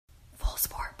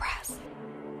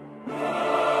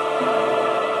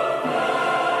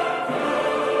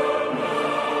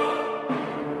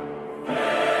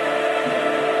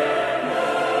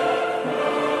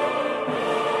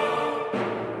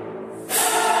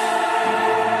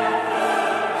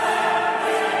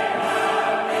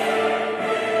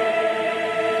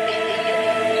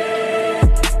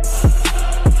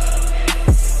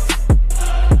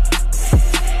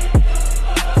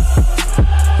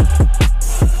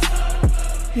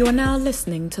You are now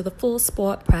listening to the Full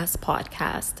Sport Press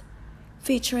podcast,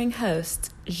 featuring hosts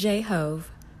Jay Hove,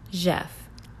 Jeff,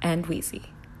 and Weezy.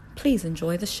 Please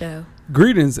enjoy the show.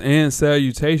 Greetings and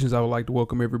salutations. I would like to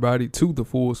welcome everybody to the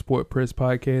Full Sport Press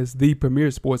podcast, the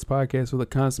premier sports podcast for the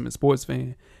consummate sports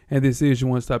fan. And this is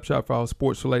your one-stop shop for all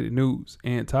sports-related news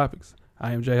and topics.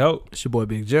 I am Jay Hope. It's your boy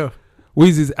Big Jeff.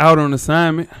 Weezy's out on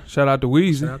assignment. Shout out to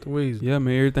Weezy. Shout out to Weezy. Yeah,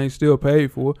 man, everything's still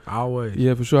paid for. Always.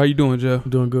 Yeah, for sure. How you doing, Jeff? I'm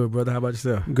doing good, brother. How about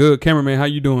yourself? Good. Cameraman, how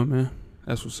you doing, man?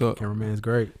 That's what's up. Cameraman's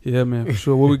great. Yeah, man, for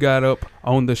sure. What we got up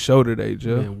on the show today,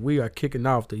 Jeff? Man, we are kicking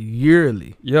off the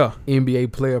yearly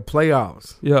NBA player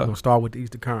playoffs. Yeah. We're going to start with the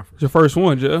Eastern Conference. It's your first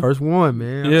one, Jeff? First one,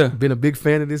 man. Yeah. I've been a big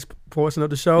fan of this portion of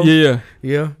the show.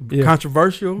 Yeah.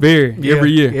 Controversial. Very. Yeah.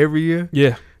 Every year. Every year.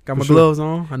 Yeah. Got my gloves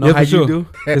on. I know Yeah, how for sure. you do.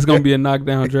 It's going to be a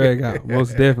knockdown drag out.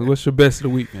 Most definitely. What's your best of the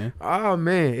week, man? Oh,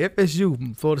 man.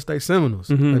 FSU, Florida State Seminoles,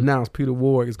 announced Peter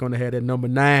Ward is going to have that number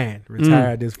 9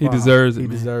 retired this fall. He deserves it, He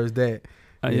man. deserves that.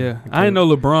 Yeah. I didn't know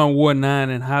LeBron wore 9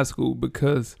 in high school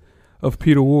because of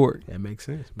Peter Ward. That makes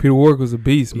sense. Man. Peter Ward was a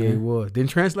beast, man. Yeah, he was. Didn't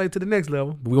translate to the next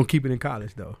level, but we're going to keep it in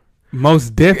college, though.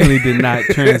 Most definitely did not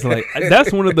translate.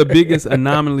 That's one of the biggest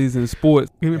anomalies in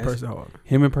sports. Him and Percy Harvin.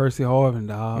 Him and Percy Harvin,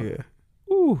 dog. Yeah.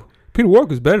 Ooh. Peter Ward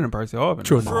was better than Percy Harvin.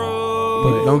 True.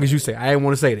 But as long as you say, I didn't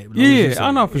want to say that. Yeah, I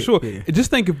know for sure. Yeah.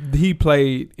 Just think if he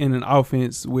played in an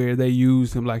offense where they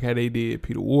used him like how they did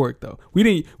Peter Ward, though.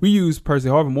 We used Percy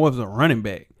Harvin more as a running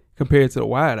back compared to the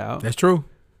wideout. That's true.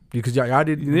 Because y'all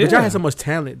did, Yeah. but y'all had so much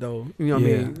talent though. You know what I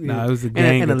mean? Nah, it was a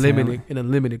gang and a of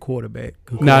limited quarterback.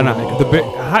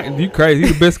 You crazy.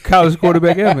 He's the best college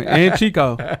quarterback ever. And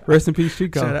Chico. Rest in peace,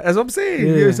 Chico. That's what I'm saying.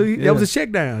 Yeah, Yeah, so that was a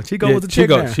check down. Chico was a check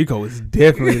down. Chico was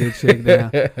definitely the check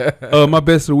down. My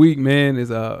best of the week, man,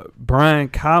 is Brian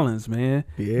Collins, man.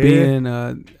 Yeah. Being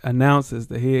announced as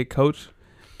the head coach,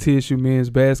 TSU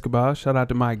men's basketball. Shout out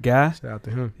to my guy. Shout out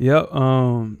to him. Yep.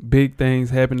 Big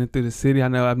things happening through the city. I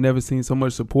know I've never seen so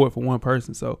much support for one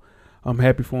person, so I'm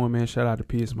happy for him, man. Shout out to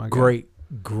PS, my guy.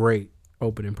 Great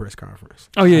opening press conference.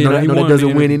 Oh yeah, I know that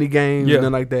doesn't win any games, Yeah.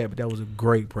 nothing like that, but that was a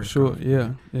great press conference.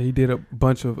 Yeah. He did a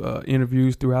bunch of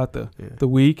interviews throughout the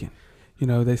week, and you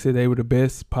know they said they were the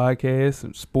best podcast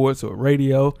and sports or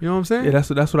radio. You know what I'm saying? Yeah,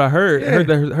 that's what I heard.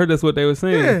 Yeah. I heard that's what they were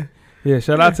saying. Yeah,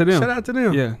 shout out to them. Shout out to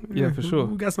them. Yeah, for sure.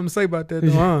 We got something to say about that,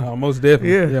 though, huh? Oh, most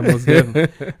definitely. Yeah. Most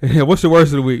definitely. Yeah, what's your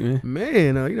worst of the week, man?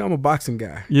 Man, I'm a boxing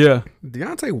guy. Yeah.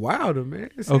 Deontay Wilder,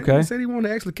 man. He said he wanted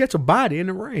to actually catch a body in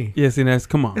the ring. Yeah, see,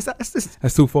 come on.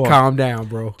 That's too far. Calm down,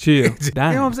 bro. Chill. You know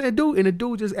what I'm saying? The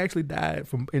dude just actually died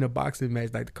in a boxing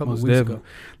match like a couple of weeks ago.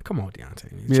 Come on,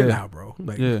 Deontay. Chill out, bro.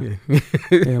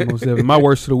 Yeah, most definitely. My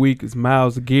worst of the week is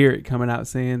Myles Garrett coming out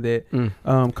saying that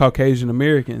Caucasian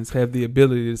Americans have the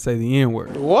ability to say the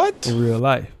N-word. What? In real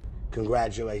life.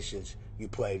 Congratulations, you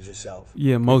played yourself.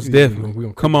 Yeah, most definitely. We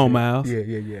gonna Come on, Myles.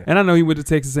 Yeah. And I know he went to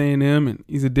Texas A&M, and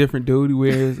he's a different dude. He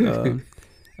wears a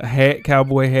hat,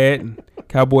 cowboy hat, and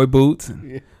cowboy boots,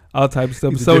 and all type of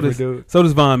stuff. So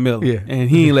does Von Miller. Yeah. And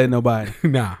he ain't letting nobody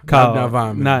not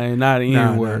Von Miller. Not an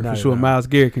N-word, for sure. Myles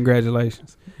Garrett,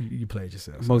 congratulations. You played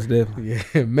yourself. Most definitely.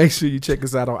 Yeah. Make sure you check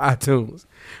us out on iTunes,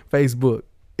 Facebook,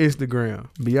 Instagram,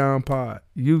 Beyond Pod,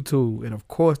 YouTube, and of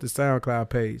course the SoundCloud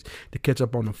page to catch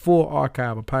up on the full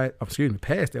archive of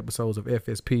past episodes of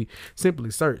FSP.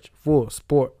 Simply search for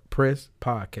Sport Press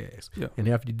Podcast. Yeah. And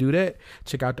after you do that,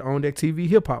 check out the On Deck TV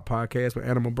Hip Hop Podcast with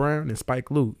Animal Brown and Spike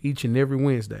Lee each and every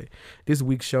Wednesday. This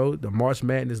week's show, the March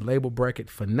Madness label bracket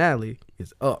finale,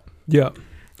 is up. Yeah.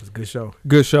 It's a good show.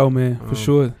 Good show, man, for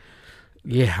sure.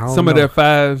 Yeah, some of their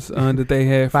fives that they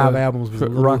had 5 albums was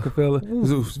Rockefeller. It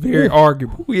was very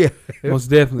arguable. Yeah, most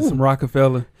definitely some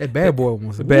Rockefeller. That Bad Boy one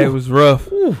was rough.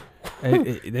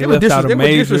 They left out a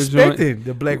major joint.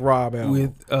 The Black Rob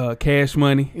album with Cash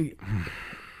Money.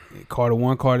 Carter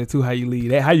 1, Carter 2. How you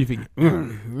lead that? How you forget?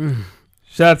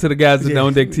 Shout out to the guys at the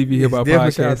On Deck TV Hip Hop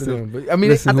Podcast. But, I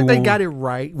mean, I think they got it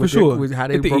right for sure with how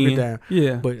they broke it down.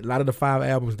 Yeah, but a lot of the 5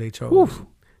 albums they chose.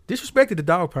 Disrespected the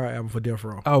Dog Pound album for Death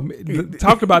Row. Oh,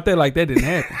 talked about that like that didn't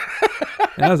happen.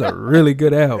 That was a really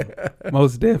good album.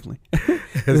 Most definitely.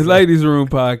 The Ladies Room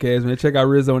Podcast, man. Check out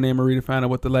Rizzo and Anne-Marie to find out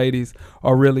what the ladies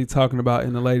are really talking about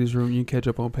in the Ladies Room. You can catch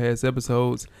up on past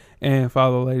episodes and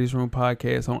follow Ladies Room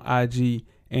Podcast on IG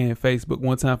and Facebook.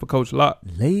 One time for Coach Locke.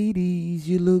 Ladies,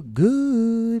 you look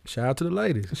good. Shout out to the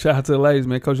ladies. Shout out to the ladies,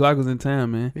 man. Coach Locke was in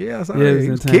town, man. Yeah, he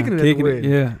was kicking it.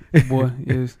 Yeah, boy.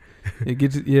 He was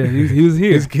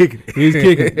here. He's kicking it. He was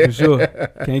kicking it, for sure.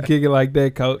 Can't kick it like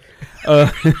that, Coach.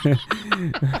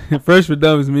 Fresh for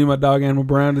Dummies, me and my dog Animal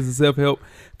Brown, is a self-help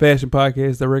fashion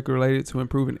podcast directly related to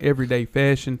improving everyday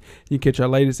fashion. You can catch our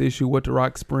latest issue, What the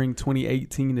Rock Spring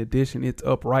 2018 edition. It's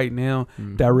up right now,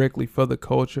 directly for the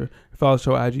culture. Follow the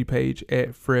show IG page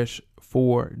at Fresh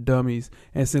for Dummies,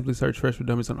 and simply search Fresh for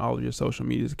Dummies on all of your social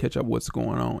medias to catch up what's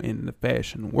going on in the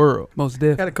fashion world. Most I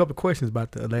definitely. got a couple of questions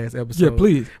about the last episode. Yeah,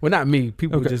 please. Well, not me.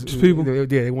 People Okay, just people?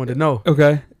 they wanted to know.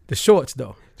 Okay. The shorts,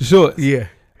 though. The shorts. Yeah.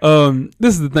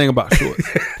 This is the thing about shorts.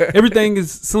 Everything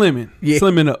is slimming. Yeah.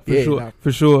 Slimming up for Yeah, sure. nah.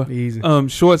 For sure. Easy.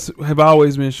 Shorts have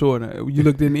always been shorter. You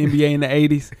looked in the NBA in the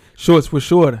 80s, shorts were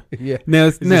shorter. Yeah. Now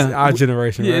it's It's just now our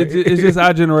generation, yeah, right? it's just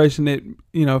our generation that,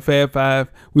 Fab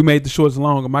Five, we made the shorts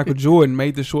longer. Michael Jordan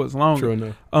made the shorts longer. True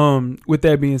enough. With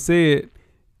that being said,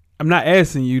 I'm not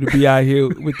asking you to be out here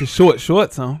with the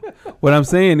shorts on. What I'm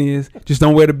saying is, just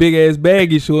don't wear the big ass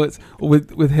baggy shorts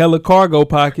with hella cargo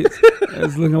pockets.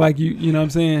 It's looking like you know what I'm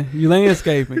saying? You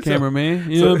landscaping,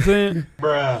 cameraman. You know what I'm saying?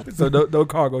 So no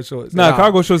cargo shorts. Nah,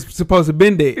 cargo shorts supposed to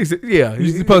been dead. Yeah. You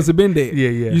supposed to been dead. Yeah,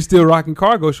 yeah. You still rocking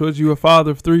cargo shorts. You a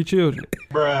father of 3 children,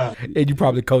 And you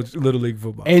probably coach Little League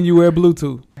football. and you wear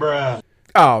Bluetooth.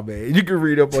 Oh, man. You can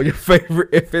read up on your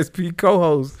favorite FSP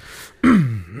co-host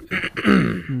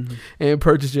and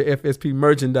purchase your FSP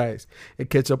merchandise and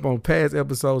catch up on past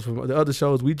episodes from the other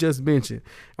shows we just mentioned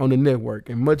on the network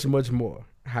and much, much more.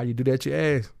 How you do that, you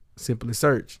ask? Simply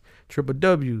search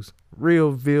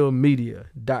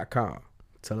www.realvillemedia.com.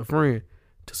 Tell a friend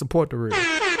to support the real.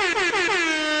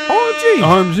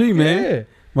 RMG, man. Yeah.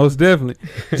 Most definitely.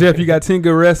 Jeff, you got 10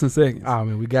 good wrestling seconds. Oh,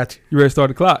 man, we got you. You ready to start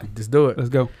the clock? Let's do it. Let's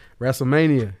go.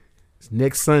 WrestleMania. It's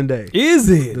next Sunday. Is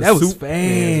it? The That was Super-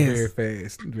 fast. Yeah, very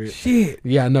fast. Shit.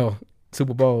 Yeah, I know.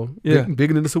 Super Bowl. Yeah.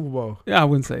 Bigger than the Super Bowl. Yeah, I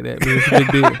wouldn't say that, but it's a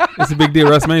big deal. It's a big deal.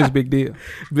 WrestleMania's a big deal.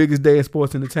 Biggest day in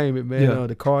sports entertainment, man. Yeah.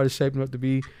 The card is shaping up to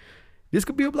be. This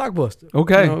could be a blockbuster.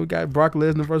 Okay. We got Brock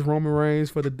Lesnar versus Roman Reigns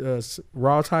for the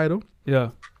Raw title.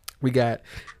 Yeah. We got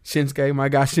my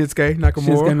guy Shinsuke Nakamura.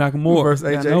 Shinsuke Nakamura. versus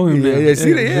Yeah, AJ. I know him, man. Yeah,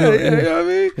 see that? Yeah, Yeah, you know what I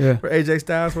mean? Yeah. For AJ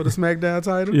Styles for the SmackDown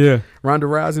title. Yeah. Ronda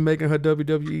Rousey making her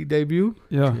WWE debut.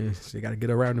 Yeah. Yeah, she got to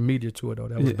get around the media tour, though.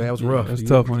 That was Yeah. rough. That's Yeah,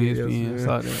 tough on yeah, ESPN. yeah.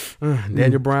 Saw that.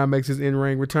 Daniel Bryan makes his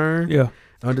in-ring return. Yeah.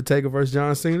 Undertaker versus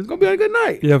John Cena. It's going to be a good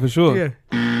night. Yeah, for sure. Yeah.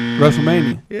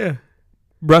 WrestleMania. Yeah.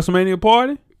 WrestleMania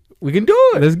party? We can do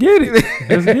it. Let's get it.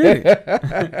 Let's get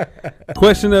it.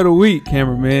 Question of the week,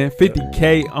 cameraman.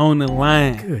 50K on the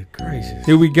line. Good gracious.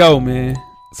 Here we go, man.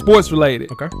 Sports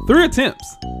related. Okay. 3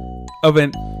 attempts of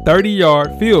an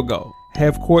 30-yard field goal,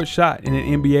 half-court shot in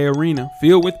an NBA arena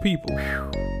filled with people,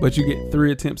 but you get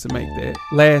 3 attempts to make that.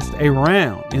 Last a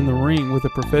round in the ring with a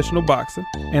professional boxer,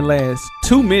 and last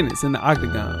 2 minutes in the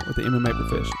octagon with an MMA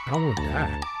professional. I want to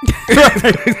die.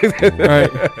 All right.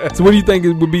 So what do you think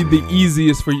would be the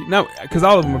easiest for you? Now, because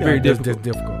all of them are very That's difficult.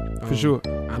 difficult. For sure.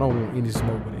 I don't want any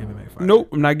smoke with an MMA fight. Nope,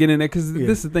 I'm not getting in there because Yeah.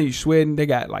 this is the thing. You're sweating. They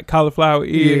got like cauliflower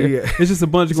ear. Yeah, yeah. It's just a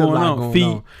bunch It's of a going lot on. going Feet.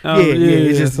 on. Oh,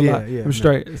 It's just a lot. yeah. I'm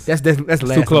straight. That's It's last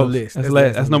too on the close. list. That's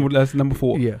last That's on the number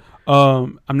 4. Yeah.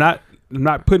 I'm not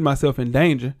putting myself in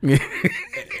danger,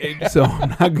 so I'm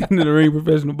not getting in the ring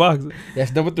professional boxer.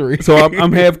 That's number 3. So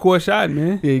I'm half court shot,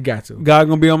 man. Yeah, you got to. God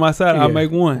gonna be on my side. I'll Yeah.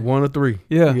 make one. 1 or 3.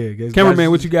 Yeah. guys-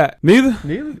 Cameraman, what you got? Neither.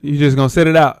 Neither. You just gonna set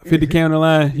it out. 50K on the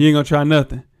line. You ain't gonna try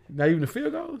nothing. Not even the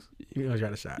field goals. You gonna try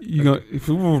the shot. You gonna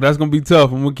that's gonna be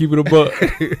tough. I'm gonna keep it a buck.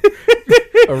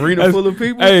 Arena That's- full of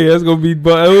people. Hey, that's gonna be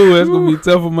that's gonna be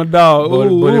tough for my dog.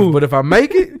 But if I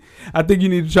make it, I think you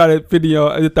need to try that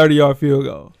 30-yard field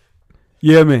goal.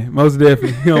 Yeah, man, most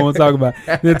definitely. You don't want to talk about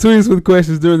it. Now, tweet us with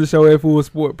questions during the show at Full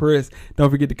Sport Press.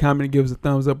 Don't forget to comment and give us a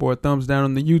thumbs up or a thumbs down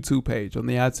on the YouTube page, on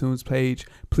the iTunes page.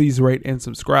 Please rate and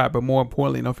subscribe. But more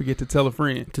importantly, don't forget to tell a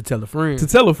friend. to tell a friend, To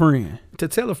tell a friend. to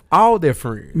tell all their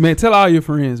friends. Man, tell all your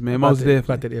friends, man. Most definitely.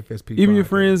 About that FSP. Even your podcast.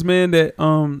 friends, man, that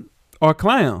are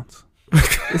clowns.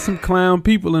 There's some clown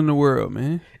people in the world,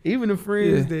 man. Even the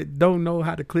friends that don't know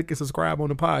how to click and subscribe on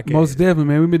the podcast. Most definitely,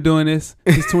 man. We've been doing this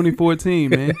since 2014,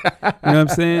 man. You know what I'm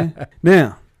saying?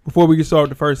 Now, before we get started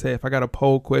with the first half, I got a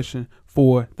poll question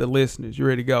for the listeners. You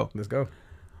ready to go? Let's go.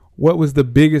 What was the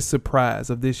biggest surprise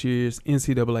of this year's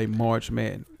NCAA March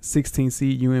Madness? 16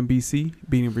 seed UMBC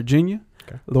beating Virginia.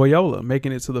 Okay. Loyola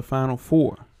making it to the Final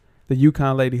Four. The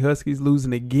UConn Lady Huskies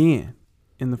losing again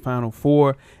in the Final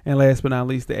Four. And last but not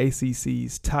least, the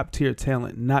ACC's top-tier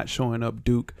talent not showing up.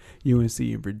 Duke, UNC,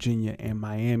 and Virginia, and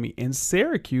Miami, and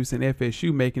Syracuse and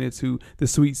FSU making it to the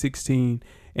Sweet 16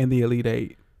 and the Elite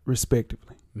 8,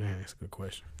 respectively. Man, that's a good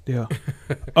question. Yeah.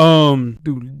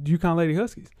 Dude, UConn Lady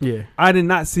Huskies. Yeah. I did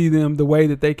not see them the way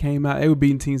that they came out. They were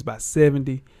beating teams by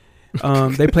 70.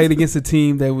 They played against a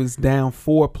team that was down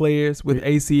 4 players with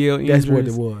ACL injuries. That's what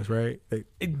it was, right?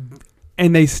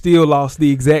 And they still lost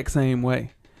the exact same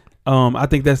way. I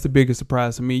think that's the biggest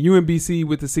surprise to me. UMBC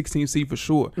with the 16th seed for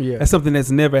sure. Yeah. That's something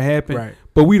that's never happened. Right.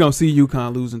 But we don't see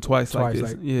UConn losing twice like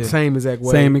this. Yeah. Same exact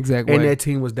way. Same exact way. And that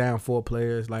team was down 4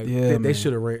 players. Like, Yeah, they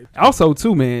should have ran. Also,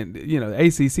 too, man,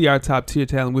 ACC, our top tier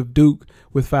talent with Duke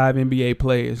with 5 NBA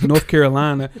players. North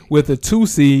Carolina with a 2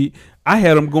 seed. I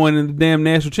had them going in the damn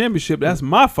national championship. That's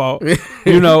my fault. You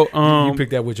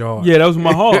picked that with your heart. Yeah, that was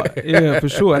my heart. Yeah, for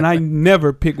sure. And I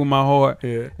never pick with my heart.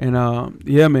 Yeah. And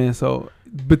yeah, man. So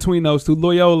between those two,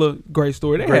 Loyola, great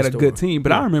story. They had a good team,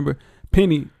 but I remember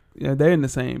Penny. They're in the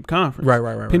same conference.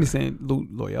 Right. Penny saying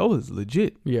Loyola's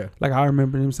legit. Yeah. Like I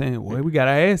remember them saying, "Well, we got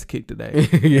our ass kicked today,"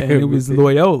 Yeah, and it was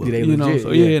Loyola. Yeah, they legit,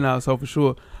 So so for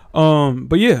sure.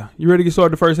 But yeah, you ready to get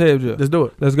started the first half, Jeff? Let's do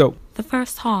it. Let's go. The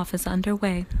first half is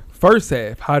underway. First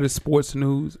half, hottest sports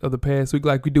news of the past week,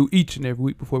 like we do each and every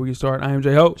week before we get started. I am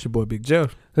J Hope. It's your boy Big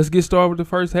Jeff. Let's get started with the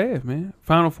first half, man.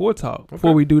 Final Four talk. Okay.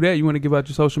 Before we do that, you want to give out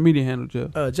your social media handle,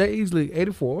 Jeff? Jay Easley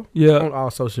 84. Yeah.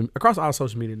 On across all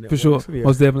social media For networks. sure. Yeah.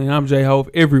 Most definitely. I'm J Hope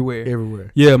everywhere.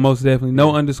 Everywhere. Yeah, most definitely.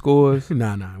 No underscores.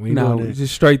 Nah. We ain't doing that.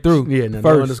 Just straight through. Yeah, no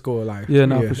First. underscore life. Yeah,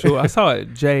 for sure. I saw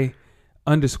it.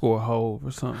 J_Hove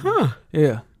or something. Huh.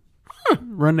 Yeah.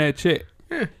 Run that check.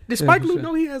 Yeah. Did Spike for Lee sure.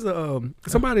 know he has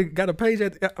somebody got a page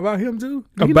about him too?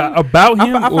 Do you know? About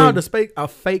him? I or found a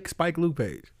fake Spike Lee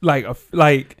page. like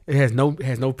It has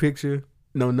no picture,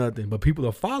 no nothing, but people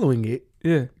are following it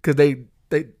yeah. because they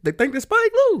think that's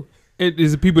Spike Lee. It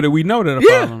is the people that we know that are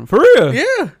Yeah. following him. For real.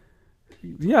 Yeah.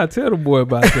 Yeah, tell the boy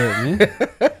about that,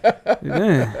 man.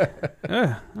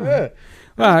 Yeah.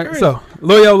 All right, so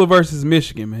Loyola versus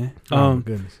Michigan, man. Oh my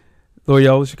goodness.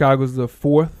 Loyola, Chicago's the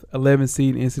 4th 11th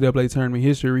seed in NCAA tournament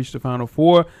history, reached the Final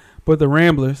Four, but the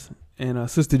Ramblers and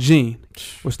Sister Jean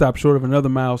were stopped short of another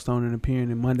milestone in appearing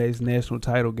in Monday's national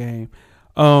title game.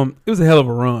 It was a hell of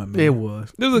a run, man. It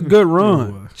was. It was a good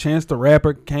run. was. Chance the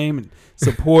Rapper came and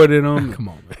supported him. Come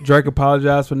on, man. Drake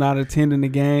apologized for not attending the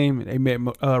game. They met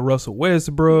Russell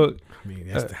Westbrook. I mean,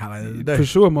 that's the highlight of the day. For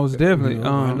sure, most definitely.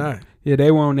 Why not? Yeah,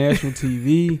 they were on national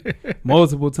TV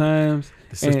multiple times.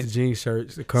 The Sister And- Jean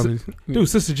shirts are coming. Dude,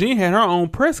 Sister Jean had her own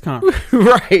press conference,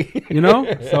 Right.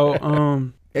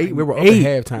 So, 8. We were up 8.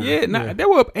 at halftime. Yeah, they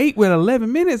were up 8 with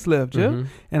 11 minutes left, Jeff. Mhm.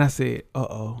 And I said,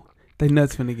 they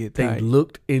nuts finna get They tight.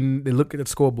 looked at the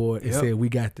scoreboard and Yep. said, "We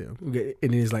got them." And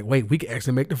then it's like, "Wait, we can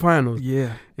actually make the finals."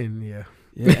 Yeah, And yeah,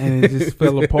 and it just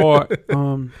fell apart.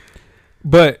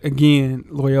 But again,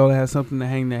 Loyola has something to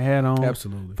hang their hat on.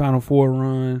 absolutely. Final Four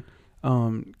run,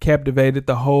 captivated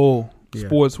the whole Yeah.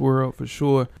 sports world for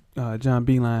sure. John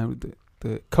Beilein, with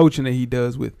the coaching that he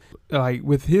does with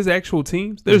his actual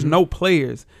teams, there's no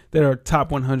players that are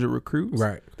top 100 recruits.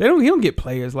 Right. He don't get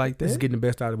players like that. He's getting the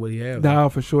best out of what he has. No,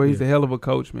 for sure. He's Yeah. a hell of a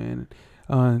coach, man.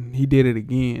 He did it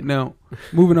again. Now,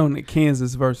 moving on to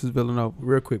Kansas versus Villanova.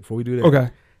 Real quick before we do that, Okay.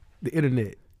 the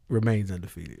internet remains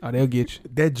undefeated. Oh, they'll get you.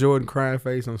 That Jordan crying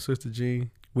face on Sister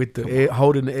Jean with the L,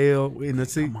 holding the L in the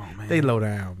seat, Come on, man. they low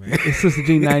down, man. It's Sister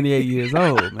Jean, 98 years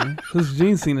old, man. Sister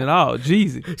Jean seen it all.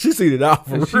 Jeezy. She seen it all.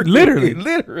 For She real. literally.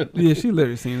 literally. Yeah, she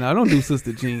literally seen it all. Don't do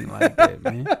Sister Jean like that,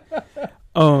 man.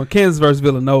 Kansas versus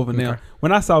Villanova. Now, Okay.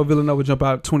 when I saw Villanova jump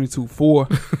out 22-4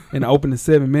 in the opening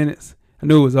 7 minutes, I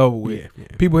knew it was over with. Yeah.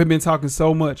 People have been talking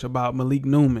so much about Malik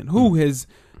Newman, who has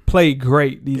played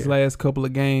great these Yeah. last couple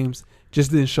of games,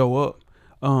 just didn't show up.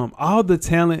 All the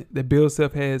talent that Bill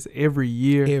Self has every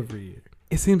year, Every year.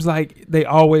 it seems like they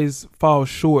always fall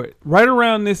short right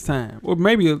around this time, or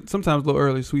maybe sometimes a little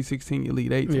early, Sweet 16,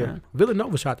 Elite 8 Yeah. time.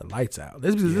 Villanova shot the lights out.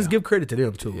 Let's Yeah. give credit to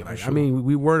them too. Yeah, for Like, sure. I mean,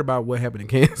 we worried about what happened in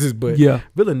Kansas, but Yeah,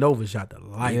 Villanova shot the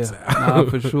lights yeah, out.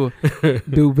 for sure.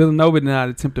 Dude, Villanova did not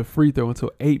attempt a free throw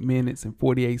until 8 minutes and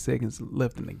 48 seconds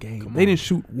left in the game. Come They on. didn't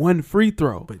shoot one free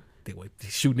throw. But they were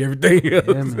shooting everything else.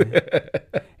 Yeah, man.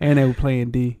 And they were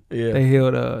playing D. Yeah. They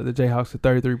held the Jayhawks to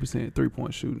 33%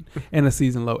 3-point shooting and a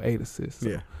season low 8 assists. So,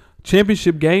 Yeah.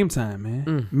 championship game time, man.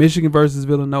 Mm. Michigan versus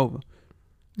Villanova.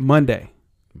 Monday,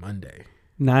 Monday.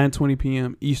 9:20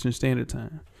 p.m. Eastern Standard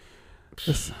Time.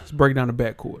 Let's break down the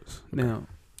backcourts. Now,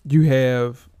 you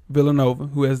have Villanova,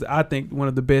 who has, I think, one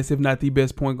of the best, if not the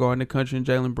best point guard in the country in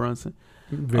Jalen Brunson,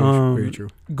 Very true.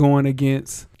 going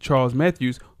against Charles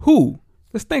Matthews, who,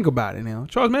 let's think about it now.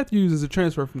 Charles Matthews is a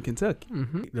transfer from Kentucky.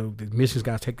 Mm-hmm. The Michigan's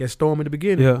got to take that storm in the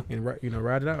beginning. Yeah. And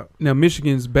ride it out. Now,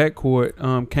 Michigan's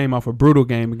backcourt came off a brutal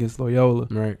game against Loyola.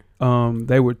 Right.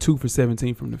 They were 2 for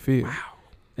 17 from the field. Wow.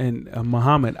 And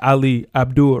Muhammad Ali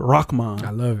Abdul Rahman.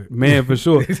 I love it. Man, for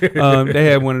sure. They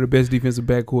had one of the best defensive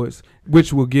backcourts,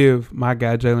 which will give my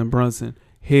guy Jalen Brunson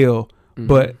hell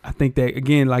But I think that,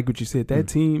 again, like what you said, that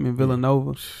team in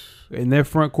Villanova, in their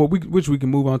front court, which we can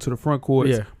move on to the front court,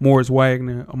 Morris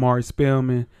Wagner, Amari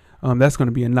Spellman, that's going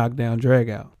to be a knockdown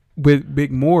drag-out. With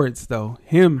Big Moritz, though,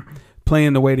 him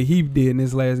playing the way that he did in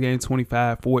his last game,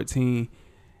 25-14,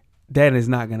 that is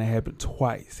not going to happen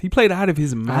twice. He played out of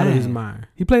his mind.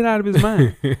 He played out of his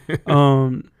mind.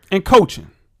 And coaching.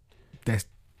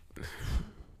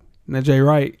 Now, Jay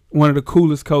Wright, one of the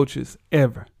coolest coaches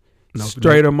ever.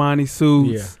 Straight Armani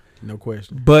suits. Yeah, no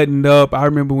question. Buttoned up. I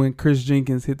remember when Chris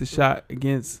Jenkins hit the shot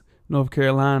against North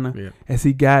Carolina. Yeah. As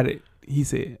he got it, he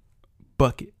said,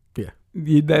 "Bucket." Yeah.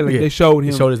 They showed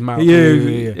him. He showed his mouth. Yeah.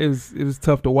 It was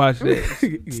tough to watch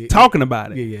that. Talking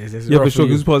about it. Yeah, for sure.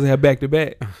 He was supposed to have back to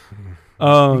back. We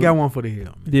got one for the hill.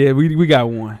 Man. Yeah, we got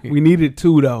one. We needed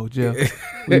two though, Jeff.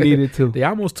 We needed two. They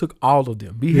almost took all of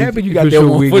them. Be happy you got that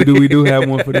one. We do have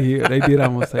one for the hill. They did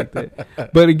almost take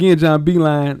that. But again, John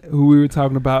Beilein, who we were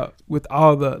talking about, with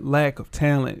all the lack of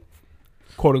talent,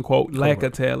 quote unquote, lack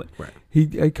of talent, right. He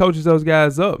coaches those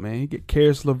guys up, man. He get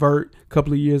Karis LeVert. A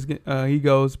couple of years, he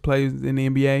goes plays in the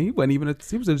NBA. He wasn't even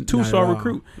he was a 2-star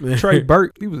recruit. Trey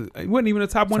Burke, he wasn't even a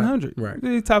top 100. Right, he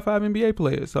was top 5 NBA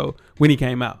player. So when he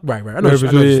came out, right. I know what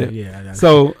you're saying. Yeah.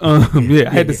 So I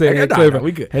had to say that.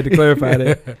 We good. Had to clarify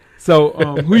that. So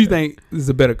who do you think is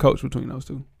a better coach between those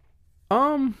two?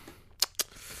 The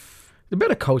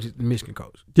better coach is the Michigan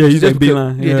coach. Yeah, you think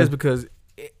Beilein? Yeah, just because.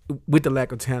 With the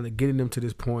lack of talent, getting them to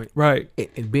this point, right,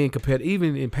 and being competitive,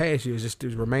 even in past years, just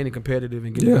remaining competitive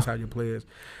and getting inside your players,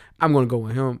 I'm going to go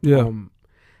with him. Yeah,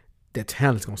 that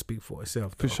talent's going to speak for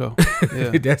itself, though. For sure.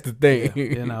 Yeah, that's the thing.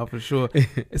 Yeah, no, for sure.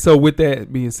 So with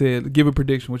that being said, give a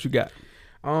prediction. What you got?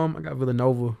 I got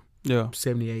Villanova. Yeah,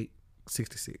 78-66.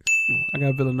 I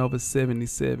got Villanova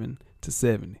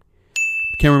 77-70.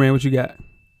 Cameraman, what you got?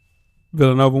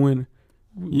 Villanova winning.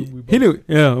 He knew it.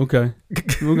 Yeah, okay.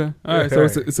 Okay. All right, so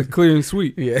it's a clear and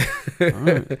sweep. Yeah.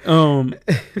 All right.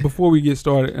 Before we get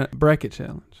started, bracket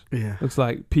challenge. Yeah. Looks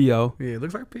like P.O. Yeah,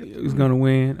 looks like P.O. is going to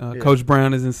win. Coach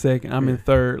Brown is in second. I'm in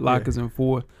third. Locke is in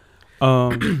fourth.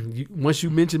 Once you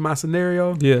mentioned my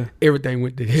scenario, everything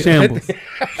went to shambles.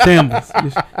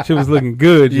 Shit was looking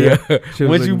good. Yeah.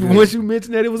 Once you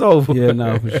mentioned that, it was over. Yeah,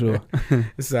 no, for sure.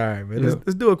 It's all right, man.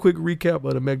 Let's do a quick recap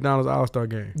of the McDonald's All-Star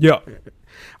game. Yeah.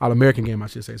 All-American game, I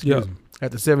should say. Excuse me.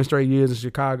 After 7 straight years in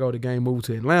Chicago, the game moved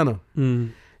to Atlanta. UNC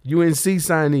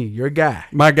signee, your guy.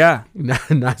 My guy.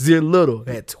 Nasir Little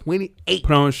at 28.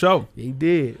 Put on a show. He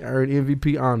did. Earned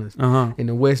MVP honors. And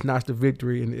the West notched the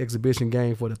victory in the exhibition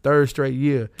game for the 3rd straight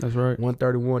year. That's right.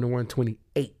 131 to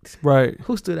 128. Right.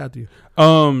 Who stood out to you?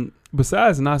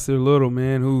 Besides Nasir Little,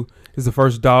 man, who is the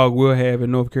first dog we'll have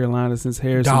in North Carolina since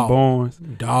Harrison Barnes.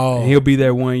 Dog. And he'll be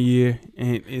there 1 year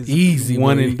and it's easy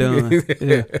one and done.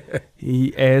 Yeah.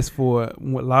 He asked for a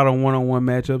lot of one-on-one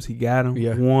matchups. He got them.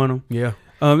 Yeah. Won them. Yeah.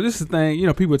 This is the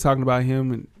thing, people are talking about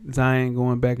him and Zion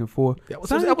going back and forth. That was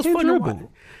fun to watch.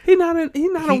 He's not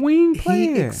a wing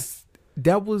player.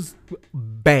 That was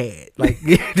bad. Like,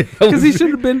 because he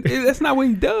should have been. That's not what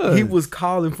he does. He was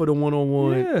calling for the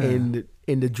one-on-one,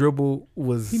 and the dribble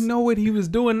was. He know what he was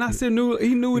doing. Nasir knew.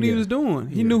 He knew what he was doing.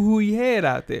 He knew who he had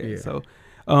out there. Yeah. So,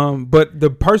 but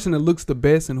the person that looks the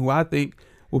best and who I think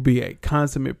will be a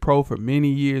consummate pro for many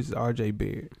years is R.J.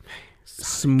 Barrett.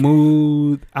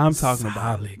 Smooth. I'm talking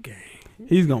about game.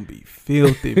 He's gonna be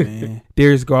filthy, man.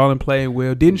 Darius Garland played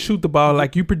well. Didn't shoot the ball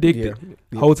like you predicted.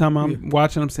 The whole time I'm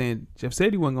watching, I'm saying Jeff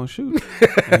said he wasn't gonna shoot.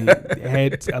 He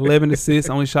had 11 assists.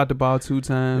 Only shot the ball 2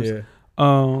 times. Yeah.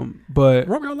 But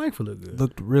Romeo Langford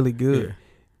looked really good. Yeah.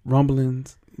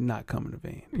 Rumblings not coming to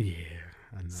Vandy. Yeah.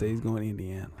 I know. Say he's going to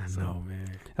Indiana. I know,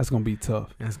 man. That's gonna be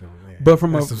tough. That's gonna be. But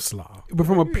from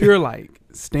a pure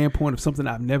standpoint of something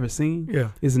I've never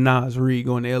seen, is Nas Reed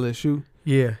going to LSU.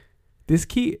 Yeah. This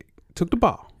kid took the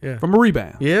ball from a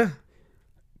rebound. Yeah.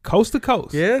 Coast to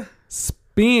coast. Yeah.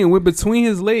 Spin went between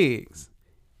his legs.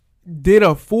 Did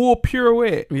a full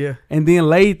pirouette. Yeah. And then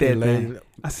laid that thing.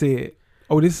 I said,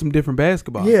 this is some different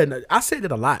basketball. Yeah. No, I said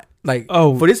that a lot. Like,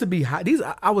 for this to be high,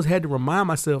 had to remind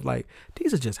myself, like,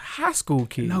 these are just high school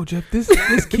kids. No, Jeff, this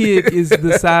kid is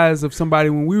the size of somebody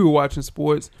when we were watching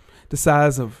sports, the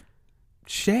size of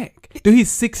Shaq. Dude,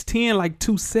 he's 6'10", like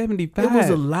 275. It was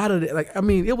a lot of that. Like, I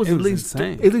mean, it was at least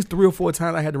 3 or 4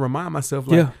 times I had to remind myself,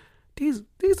 like, these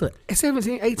are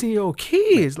 17, 18-year-old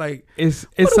kids. Like, it's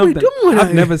what something are we doing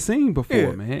I've never seen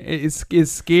before, man. It's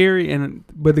scary,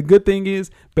 but the good thing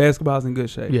is basketball's in good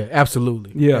shape. Yeah,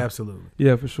 absolutely. Yeah, absolutely.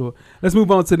 Yeah, for sure. Let's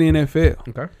move on to the NFL.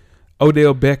 Okay.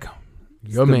 Odell Beckham.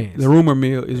 Your man. The rumor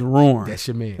mill is roaring. That's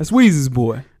your man. That's Weezy's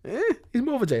boy. He's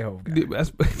more of a J-Hove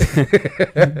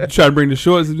guy. Try to bring the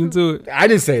shorts into it. I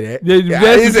didn't say that. Yeah,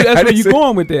 that's where you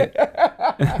going with that.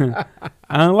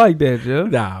 I don't like that,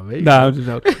 Jeff. Nah, man. Nah, I'm just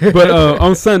joking. But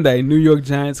on Sunday, New York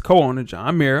Giants co-owner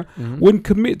John Mara wouldn't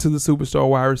commit to the superstar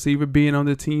wide receiver being on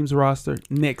the team's roster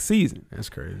next season. That's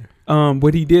crazy.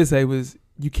 What he did say was,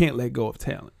 "You can't let go of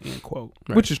talent," end quote,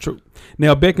 which is true.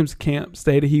 Now, Beckham's camp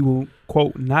stated he will,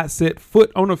 quote, not set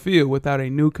foot on the field without a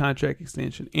new contract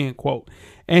extension, end quote.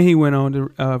 And he went on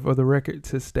to, for the record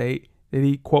to state that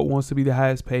he, quote, wants to be the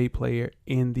highest paid player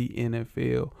in the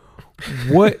NFL.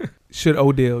 What should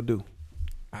Odell do?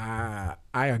 I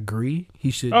agree. He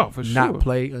should not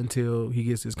play until he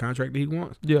gets his contract that he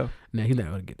wants. Yeah. Now he's not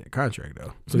going to get that contract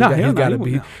though. So He's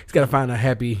got to find a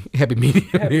happy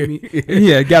medium.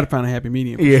 Yeah, got to find a happy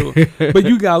medium for sure. But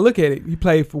you got to look at it. He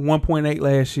played for 1.8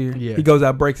 last year. Yeah. He goes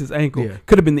out, breaks his ankle. Yeah.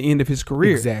 Could have been the end of his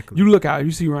career. Exactly. You look out,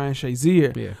 you see Ryan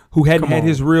Shazier, who hadn't had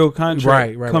his real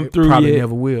contract come through probably yet.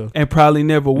 Never will. And probably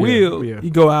never will. Yeah. You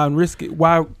go out and risk it.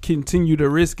 Why continue to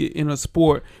risk it in a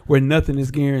sport where nothing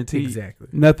is guaranteed? Exactly.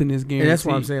 Nothing is guaranteed. And that's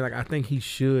what I'm saying. Like, I think he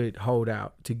should hold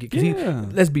out to get. Cause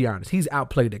let's be honest. He's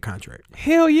outplayed that contract.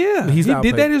 Hell yeah. He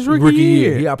did that his rookie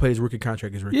year. He outplayed his rookie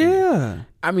contract his rookie year. Yeah.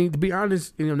 I mean, to be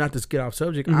honest, not to get off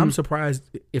subject, I'm surprised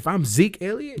if I'm Zeke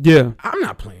Elliott. Yeah. I'm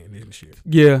not playing this year.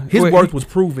 Yeah. His worth was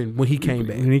proven when he came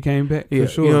back. When he came back, yeah,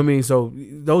 for sure. You know what I mean? So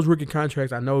those rookie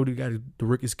contracts, I know you got the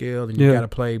rookie scale and you got to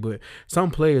play, but some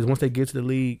players, once they get to the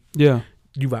league,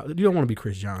 you don't want to be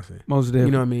Chris Johnson. Most definitely.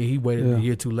 You know what I mean? He waited a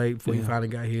year too late before he finally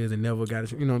got his and never got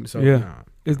it. You know, so nah.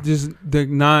 It's just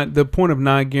the point of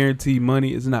non-guaranteed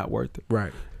money is not worth it.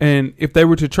 Right. And if they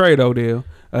were to trade Odell,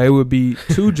 it would be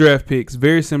 2 draft picks,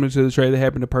 very similar to the trade that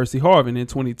happened to Percy Harvin in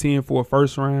 2010 for a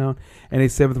first round and a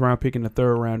 7th round pick and a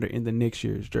 3rd rounder in the next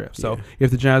year's draft. So if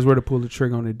the Giants were to pull the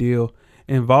trigger on a deal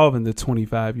involving the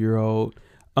 25-year-old,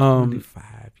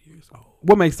 25 years old.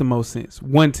 What makes the most sense?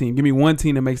 One team. Give me one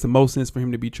team that makes the most sense for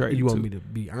him to be traded. You want me to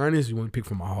be honest? You want to pick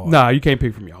from my heart? Nah, you can't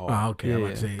pick from your heart. Oh, okay. Yeah. I'm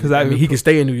about to say, because I mean, he can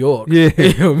stay in New York. Yeah,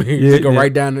 you know what I mean? Just go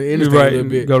right down the interstate a little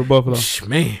bit. Go to Buffalo.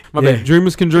 Man, my bad.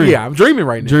 Dreamers can dream. Yeah, I'm dreaming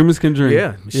right now. Dreamers can dream.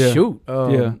 Yeah. Shoot.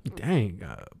 Dang.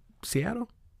 Seattle.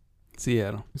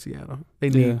 They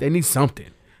need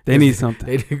something. They need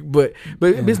something. But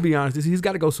let's be honest. He's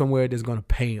got to go somewhere that's going to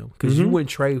pay him because you wouldn't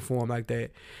trade for him like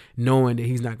that, knowing that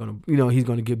he's not going to. He's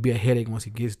going to be a headache once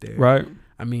he gets there. Right.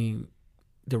 I mean,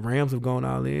 the Rams have gone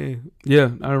all in.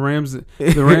 Yeah, the Rams. Have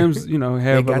they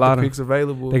got a lot the picks of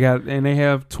available. They have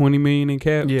 $20 million in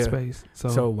cap space.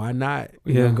 So why not?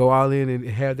 Go all in and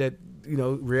have that.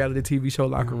 Reality TV show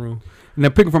locker room. Now,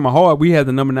 picking from a heart, we have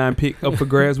the number 9 pick up for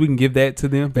grabs. We can give that to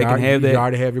them. They can have that. You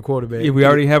already have your quarterback. Yeah, we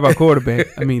already have our quarterback.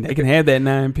 I mean, they can have that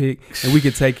 9 pick, and we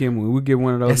could take him. We get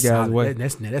one of those guys away.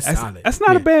 That's solid. That's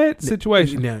not a bad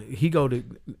situation. Now he go to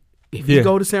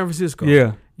San Francisco.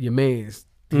 Yeah, your man's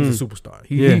he's a superstar.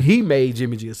 He made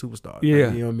Jimmy G a superstar.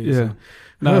 Yeah, you know what I mean. Yeah. So,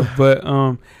 no, but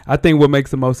I think what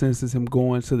makes the most sense is him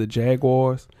going to the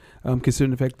Jaguars. Considering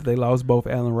the fact that they lost both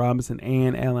Allen Robinson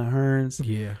and Allen Hurns.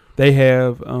 Yeah. They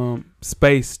have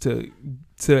space to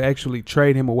actually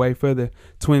trade him away for the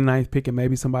 29th pick and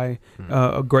maybe somebody,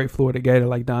 a great Florida Gator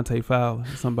like Dante Fowler,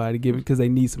 somebody give it because they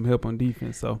need some help on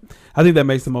defense. So I think that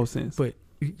makes the most sense. But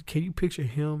can you picture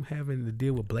him having to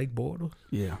deal with Blake Bortles?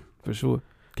 Yeah, for sure.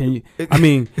 Can you? I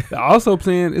mean, also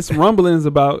saying it's rumblings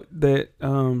about that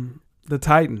the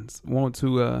Titans want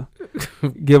to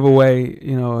give away,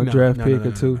 a draft pick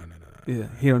or two. Yeah,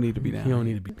 he don't need to be down. He don't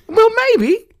need to be. Well,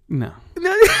 maybe. No.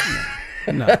 No.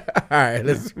 All right,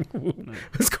 let's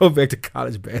go back to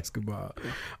college basketball.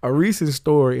 A recent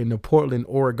story in the Portland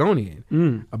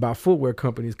Oregonian about footwear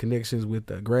companies' connections with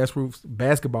grassroots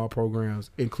basketball programs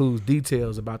includes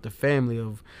details about the family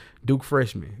of Duke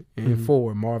freshman and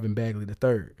forward Marvin Bagley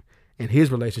III and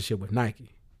his relationship with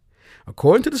Nike.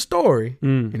 According to the story,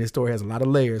 and this story has a lot of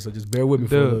layers, so just bear with me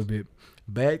for a little bit.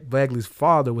 Bagley's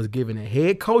father was given a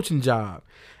head coaching job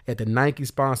at the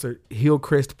Nike-sponsored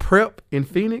Hillcrest Prep in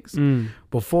Phoenix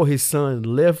before his son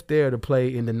left there to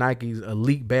play in the Nike's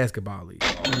Elite Basketball League.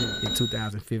 In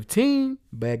 2015,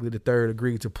 Bagley III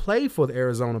agreed to play for the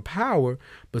Arizona Power,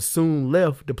 but soon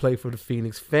left to play for the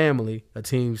Phoenix Family, a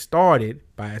team started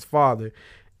by his father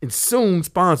and soon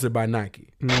sponsored by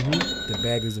Nike. The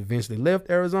Bagleys eventually left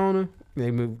Arizona. They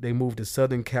moved to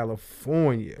Southern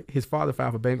California. His father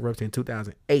filed for bankruptcy in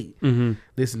 2008.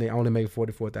 Listen, they only made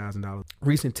 $44,000.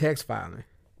 Recent tax filing.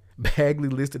 Bagley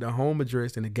listed a home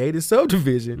address in a gated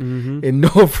subdivision in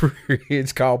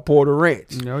Northridge called Porter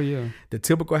Ranch. Oh, yeah. The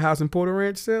typical house in Porter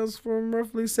Ranch sells from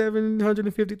roughly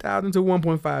 $750,000 to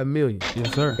 $1.5 million.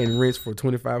 Yes, sir. And rents for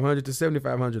 $2,500 to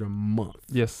 $7,500 a month.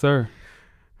 Yes, sir.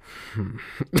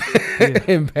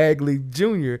 And Bagley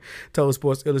Jr. told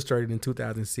Sports Illustrated in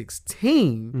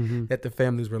 2016 that the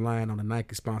family was relying on a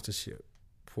Nike sponsorship.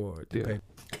 for to Yeah. pay.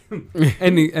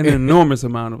 and an enormous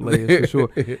amount of layers for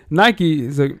sure. Nike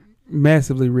is a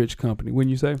massively rich company,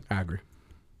 wouldn't you say? I agree.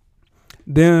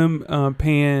 Them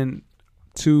paying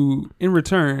to, in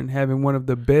return, having one of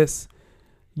the best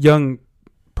young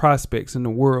prospects in the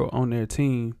world on their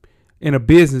team in a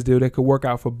business deal that could work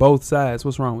out for both sides.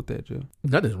 What's wrong with that, Joe?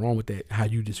 Nothing's wrong with that. How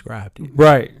you described it.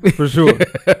 Right, for sure.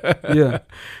 Yeah.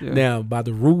 Now, by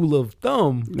the rule of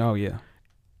thumb, Oh, yeah.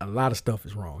 a lot of stuff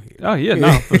is wrong here. Oh, yeah,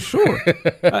 no, for sure.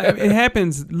 It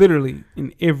happens literally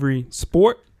in every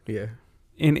sport, Yeah.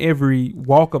 in every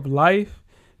walk of life.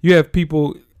 You have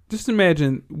people, just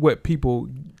imagine what people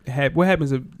have, what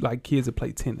happens if like kids that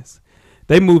play tennis.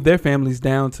 They move their families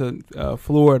down to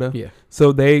Florida. Yeah.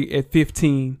 So they, at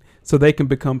 15, so they can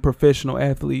become professional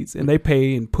athletes, and they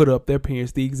pay and put up their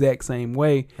parents the exact same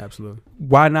way. Absolutely.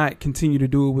 Why not continue to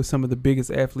do it with some of the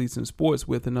biggest athletes in sports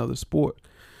with another sport?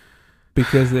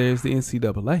 Because there's the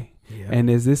NCAA. Yeah. And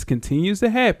as this continues to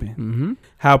happen, Mm-hmm.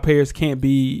 how players can't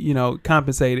be,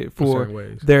 compensated for certain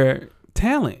ways. their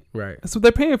talent. Right. That's what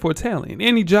they're paying for, talent in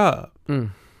any job.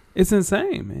 Mm. It's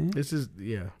insane, man. This is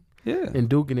yeah. Yeah. And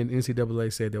Duke and the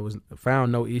NCAA said there was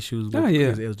found no issues with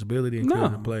his eligibility and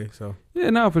clearing to play. So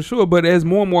Yeah, no, for sure. But as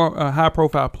more and more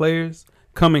high-profile players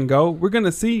come and go, we're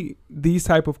gonna see these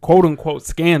type of quote-unquote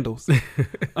scandals.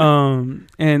 And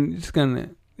just gonna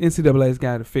NCAA's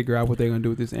got to figure out what they're gonna do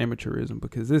with this amateurism,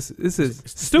 because this is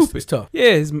stupid. It's tough.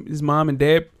 Yeah, his mom and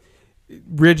dad,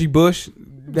 Reggie Bush,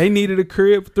 they needed a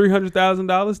crib for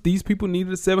 $300,000. These people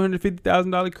needed a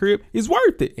 $750,000 crib. It's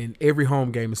worth it. And every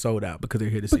home game is sold out because they're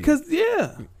here to see. Because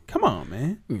come on,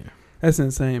 man. Yeah. That's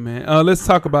insane, man. Let's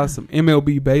talk about some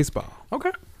MLB baseball,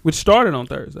 Okay. which started on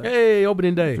Thursday. Hey,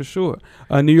 opening day. For sure.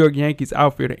 New York Yankees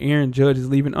outfielder Aaron Judge is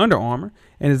leaving Under Armour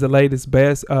and is the latest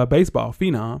baseball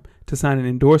phenom to sign an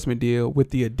endorsement deal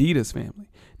with the Adidas family.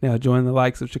 Now, joining the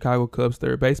likes of Chicago Cubs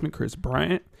third baseman Chris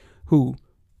Bryant, who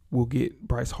will get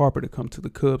Bryce Harper to come to the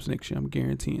Cubs next year. I'm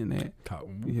guaranteeing that.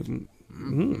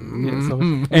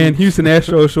 And Houston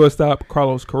Astros shortstop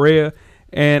Carlos Correa.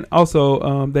 And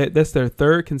also, that's their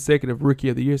third consecutive Rookie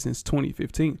of the Year since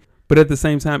 2015. But at the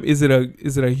same time, is it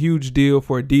a huge deal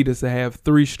for Adidas to have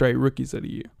 3 straight Rookies of the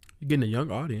Year? You're getting a young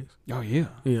audience. Oh, yeah.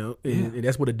 And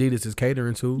that's what Adidas is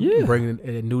catering to. Yeah. Bringing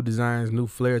new designs, new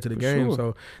flair to the game. sure.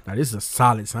 So now this is a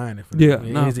solid signing for Yeah,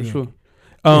 them. no, He's for a sure.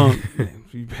 Yankee.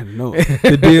 You better know it.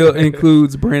 The deal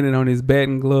includes branding on his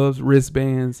batting gloves,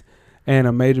 wristbands, and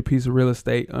a major piece of real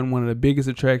estate on one of the biggest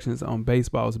attractions on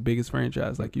baseball's biggest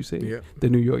franchise, like you said, Yeah. the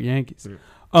New York Yankees.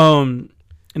 Yeah.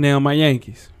 Now my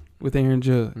Yankees with Aaron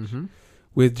Judge, Mm-hmm.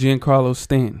 with Giancarlo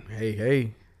Stanton,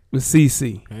 Hey. with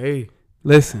CC.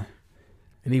 Listen,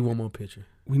 I need one more picture.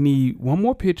 we need one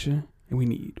more pitcher, and we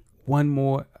need one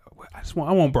more.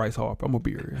 I want Bryce Harper. I'm gonna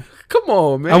be real. Come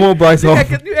on, man. I want Bryce You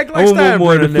Harper. act I like want one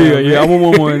more in the Steinbrenner field. now, Yeah, I man. want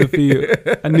one more in the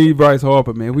field. I need Bryce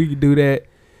Harper, man. We can do that,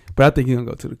 but I think he's gonna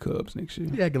go to the Cubs next year.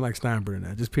 You acting like Steinbrenner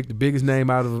now. Just pick the biggest name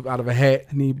out of a hat.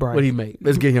 I need Bryce. What he make?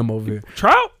 Let's get him over here.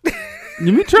 Trout?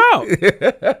 You mean Trout?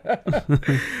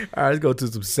 All right, let's go to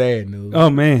some sad news. Oh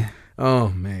man. Oh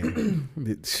man!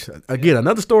 Again,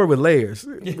 another story with layers.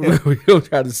 We'll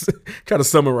try to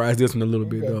summarize this one a little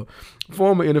bit though.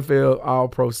 Former NFL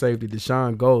All-Pro safety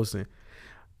Deshaun Goldson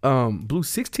blew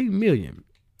 $16 million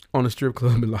on a strip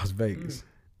club in Las Vegas.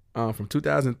 From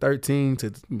 2013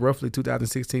 to roughly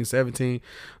 2016-17,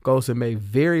 Goldson made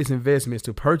various investments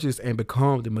to purchase and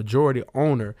become the majority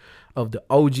owner of the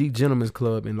OG Gentlemen's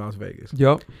Club in Las Vegas.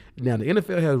 Yup. Now, the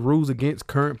NFL has rules against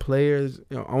current players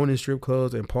owning strip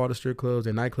clubs and part of strip clubs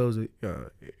and nightclubs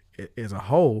as a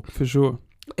whole, For sure.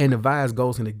 and advised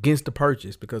Goldson against the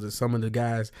purchase because of some of the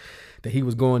guys that he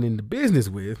was going into business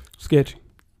with. Sketchy.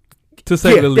 To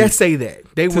say the Yeah, least. let's say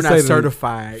that. They To were say not the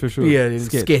certified. For sure. Yeah, it's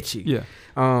sketchy. Yeah.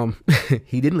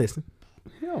 He didn't listen.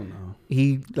 Hell no.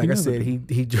 He, like I never said, he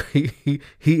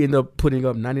ended up putting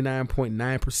up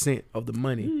 99.9% of the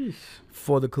money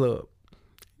for the club.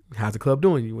 How's the club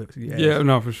doing? You ask? Yeah,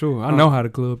 no, for sure. I know how the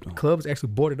club does. Club is actually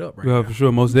boarded up right Well, now. for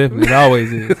sure. Most definitely. It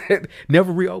always is.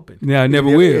 Never reopened. Yeah, I never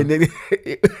will. And then,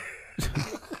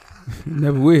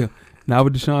 Never will. Not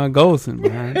with Deshaun Goldson,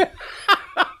 man.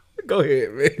 go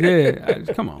ahead, man.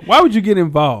 Yeah, come on. Why would you get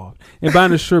involved in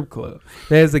buying a strip club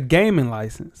that has a gaming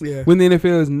license Yeah. when the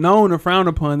NFL is known and frowned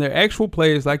upon their actual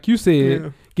players, like you said, Yeah.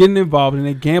 getting involved in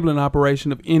a gambling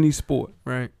operation of any sport?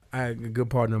 Right. I had a good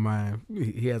partner of mine.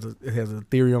 He has a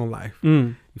theory on life.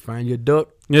 Mm. You find your duck,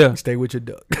 Yeah, you stay with your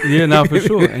duck. yeah, no, for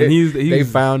sure. And he's They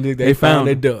found it. They found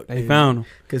their him. duck. They found him.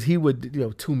 Because he would,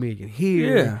 $2 million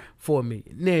here, Yeah. $4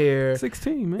 million there,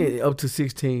 16, man. and up to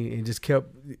 16, and just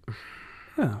kept.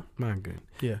 Yeah. My good.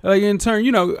 Yeah. Like in turn,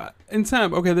 in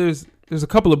time. Okay, there's there's a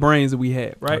couple of brains that we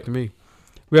have, right? Talk to me.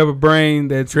 We have a brain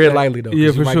that's Tread lightly though. Yeah,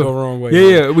 you for might sure. go the wrong way.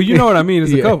 Yeah. Well, you know what I mean.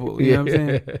 It's a Yeah. couple. You know what I'm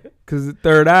saying? Because the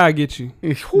third eye get you.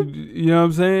 You know what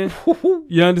I'm saying?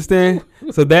 You understand?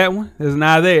 So that one, there's an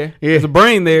eye there. Yeah. There's a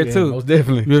brain there Yeah, too. most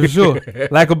definitely. Yeah, for sure.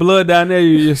 Lack of blood down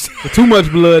there, too much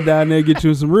blood down there get you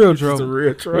in some real trouble. It's a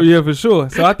real trouble. Yeah, for sure.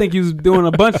 So I think he was doing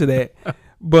a bunch of that.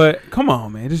 But come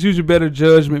on, man. Just use your better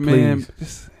judgment, man. Please.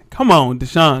 Just, come on,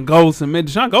 Deshaun Golson, man.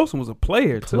 Deshaun Golson was a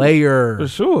player too. For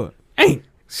sure. Ain't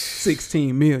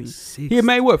 16 million. He had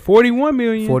made what, 41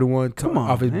 million? 41 Come on,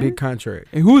 off his man. big contract.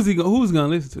 And who's gonna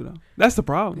listen to though? That's the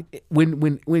problem.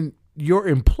 When your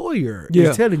employer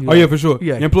Yeah. is telling you, Oh yeah, for sure.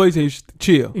 Yeah. Your employees say you should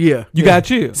chill. yeah, You yeah. gotta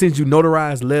chill. Sends you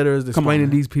notarized letters Come on, explaining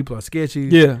man. these people are sketchy.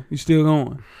 Yeah, you still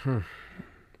going.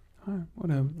 All right,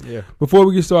 whatever. Yeah. Before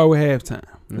we get started with halftime,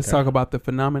 let's Okay. talk about the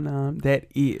phenomenon that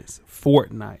is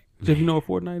Fortnite. Jeff, you know what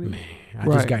Fortnite is? I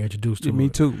Right. just got introduced to Yeah, me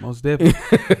it. too, most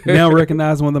definitely. Now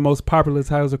recognized one of the most popular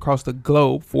titles across the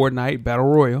globe, Fortnite Battle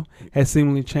Royale has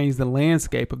seemingly changed the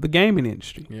landscape of the gaming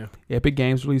industry. Yeah. Epic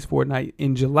Games released Fortnite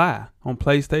in July on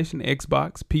PlayStation,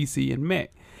 Xbox, PC, and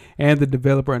Mac. And the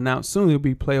developer announced soon it will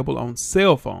be playable on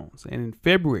cell phones. And in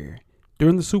February,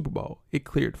 during the Super Bowl, it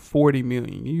cleared 40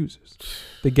 million users.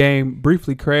 The game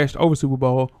briefly crashed over Super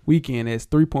Bowl weekend as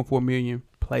 3.4 million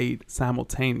played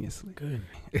simultaneously. Good.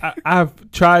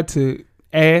 I've tried to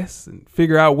ask and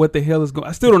figure out what the hell is going.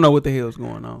 I still don't know what the hell is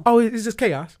going on. Oh, it's just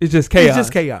chaos. It's just chaos. It's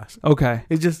just chaos. Okay.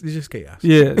 It's just chaos.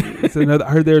 Yeah. It's another.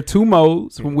 I heard there are two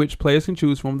modes from which players can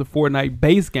choose from: the Fortnite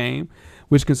base game,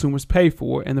 which consumers pay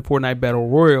for, and the Fortnite Battle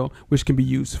Royale, which can be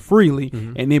used freely.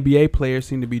 Mhm. And NBA players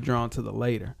seem to be drawn to the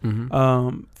later.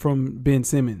 Mhm. From Ben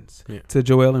Simmons Yeah. to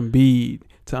Joel Embiid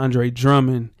to Andre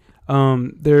Drummond.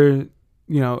 They're,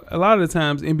 a lot of the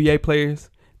times NBA players,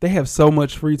 they have so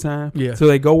much free time. Yeah. So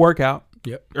they go work out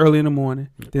Yep. early in the morning.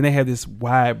 Then they have this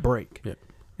wide break. Yep.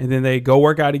 And then they go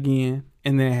work out again.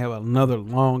 And then they have another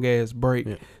long ass break.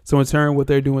 Yep. So in turn, what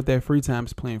they're doing with their free time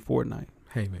is playing Fortnite.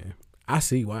 Hey man, I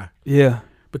see why. Yeah.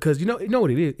 Because you know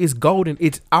what it is. It's golden.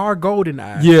 It's our golden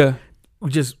eye. Yeah.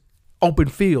 Just open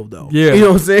field though. Yeah. You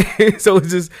know what I'm saying? So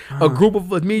it's just a group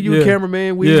of us, me, you, Yeah.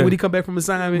 cameraman. Yeah. When he come back from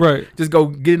assignment, Right. just go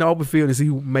get in the open field and see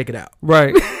who make it out.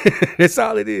 Right. That's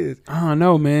all it is. I don't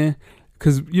know, man.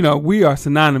 Because, we are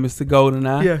synonymous to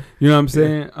GoldenEye. Yeah. You know what I'm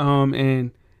saying? And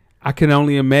I can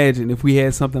only imagine if we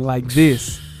had something like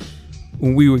this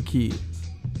when we were kids.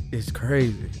 It's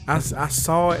crazy. I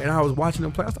saw it and I was watching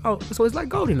them play. I thought, oh, so it's like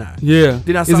GoldenEye. Yeah.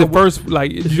 Then I is saw it first,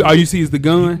 like, all you see is the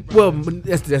gun? Well,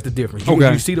 that's the difference.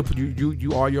 Okay. You see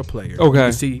you are your player. Okay.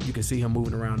 You can see him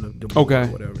moving around the board Okay.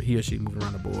 or whatever. He or she moving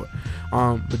around the board.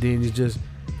 But then it's just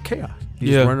chaos. You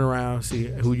Yeah. just running around, see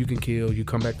who you can kill. You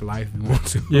come back to life if you want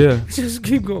to. Yeah. Just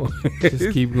keep going.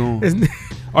 Just keep going. It's,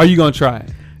 Are you going to try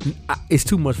it? it's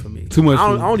too much for me. Too much I for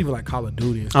don't, you. I don't even like Call of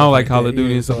Duty. And I stuff don't like Call that. of Duty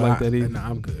Yeah, and stuff so like that either. Nah,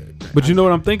 I'm good. But you know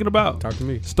what I'm thinking about? Talk to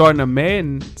me. Starting a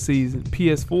Madden season,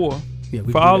 PS4, Yeah,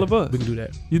 we for can do all that. of us. We can do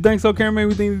that. You think so, Cameron?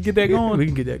 We think we can get that going? We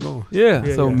can get that going. Yeah.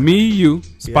 Yeah, So yeah. me, you,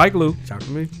 Spike Yeah. Lou, Talk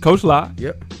to me. Coach Locke,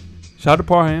 Yep. shout out to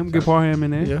Parham, get Parham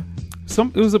in there. Yeah.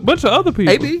 It was a bunch of other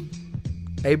people.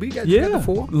 AB got Yeah. got the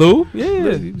 4. Lou,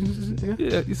 yeah. Yeah.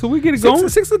 Yeah. So we get it going.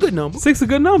 Six is a good number. 6 a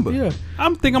good number. Yeah.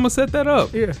 I'm gonna set that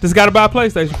up. Yeah. Just gotta buy a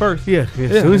PlayStation first. Yeah.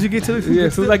 As soon as you get to the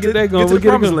As soon as I get that going, to we'll the get it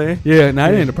promised going. land. Yeah, nah,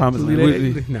 it ain't the promised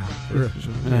land. Nah, for real.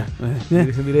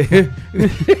 You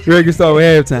ready to start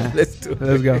with halftime? Let's do it.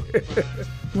 Let's go.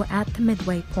 We're at the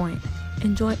midway point.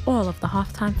 Enjoy all of the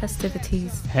halftime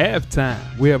festivities. Halftime.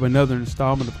 We have another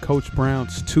installment of Coach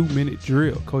Brown's 2-minute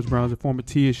drill. Coach Brown's a former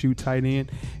TSU tight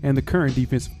end and the current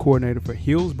defensive coordinator for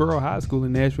Hillsborough High School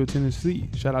in Nashville, Tennessee.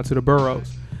 Shout out to the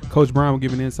Burrows. Coach Brown will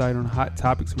give an insight on hot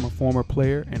topics from a former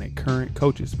player and a current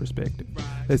coach's perspective.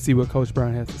 Let's see what Coach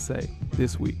Brown has to say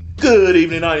this week. Good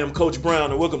evening, I am Coach Brown,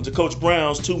 and welcome to Coach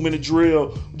Brown's 2-minute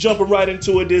drill. Jumping right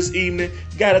into it this evening.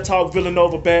 Gotta talk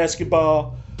Villanova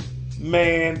basketball.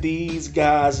 Man, these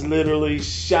guys literally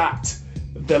shot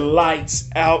the lights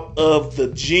out of the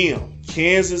gym.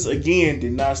 Kansas, again,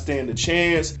 did not stand a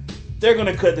chance. They're going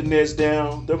to cut the nets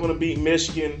down. They're going to beat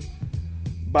Michigan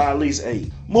by at least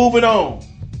 8. Moving on.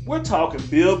 We're talking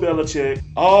Bill Belichick,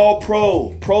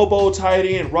 All-Pro, Pro Bowl tight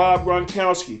end Rob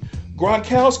Gronkowski.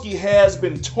 Gronkowski has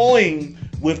been toying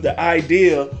with the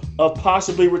idea of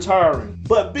possibly retiring.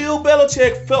 But Bill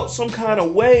Belichick felt some kind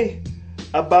of way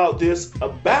about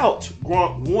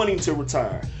Gronk wanting to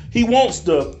retire. He wants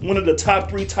one of the top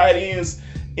 3 tight ends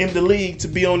in the league to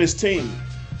be on his team.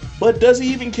 But does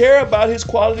he even care about his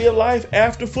quality of life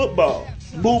after football?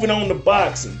 Moving on to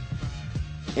boxing.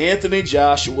 Anthony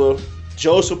Joshua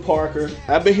Joseph Parker.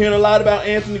 I've been hearing a lot about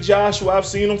Anthony Joshua. I've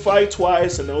seen him fight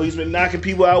twice. I know he's been knocking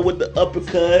people out with the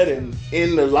uppercut and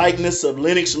in the likeness of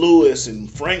Lennox Lewis and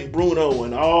Frank Bruno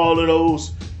and all of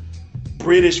those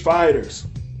British fighters.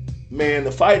 Man,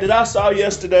 the fight that I saw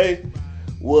yesterday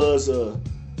was a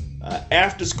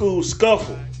after-school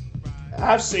scuffle.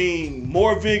 I've seen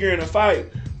more vigor in a fight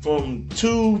from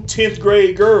 2 10th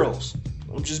grade girls.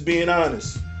 I'm just being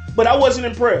honest. But I wasn't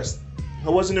impressed.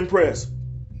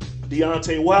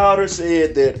 Deontay Wilder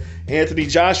said that Anthony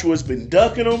Joshua's been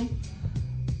ducking him.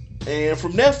 And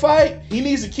from that fight, he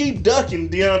needs to keep ducking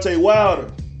Deontay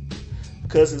Wilder.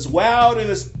 Because as wild and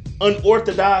as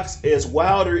unorthodox as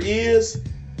Wilder is,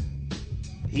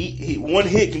 he one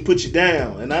hit can put you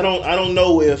down. And I don't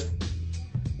know if,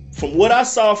 from what I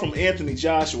saw from Anthony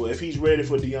Joshua, if he's ready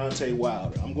for Deontay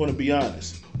Wilder. I'm going to be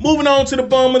honest. Moving on to the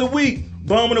Bum of the Week.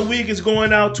 Bum of the Week is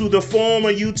going out to the former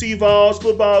UT Vols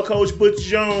football coach, Butch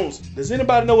Jones. Does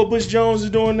anybody know what Butch Jones is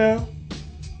doing now?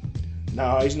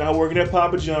 No, he's not working at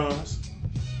Papa John's.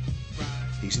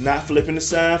 He's not flipping the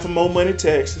sign for Mo Money,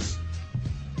 Texas.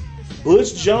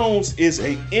 Butch Jones is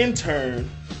an intern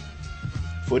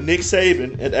for Nick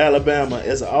Saban at Alabama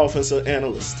as an offensive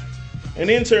analyst. An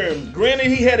intern. Granted,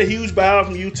 he had a huge buyout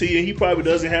from UT, and he probably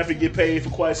doesn't have to get paid for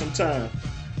quite some time.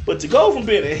 But to go from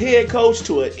being a head coach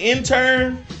to an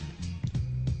intern,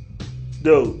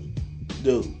 dude,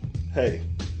 hey,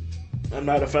 I'm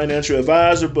not a financial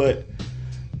advisor, but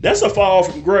that's a fall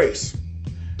from grace.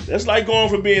 That's like going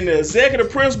from being the executive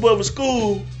principal of a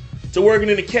school to working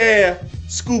in the cab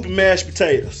scooping mashed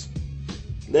potatoes.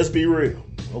 Let's be real,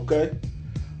 okay?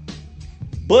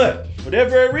 But for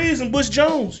that very reason, Butch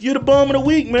Jones, you're the Bum of the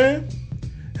Week, man.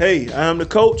 Hey, I'm the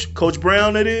coach, Coach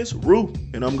Brown that is, Rue,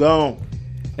 and I'm gone.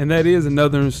 And that is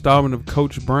another installment of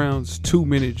Coach Brown's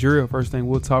 2-minute drill. First thing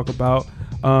we'll talk about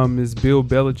is Bill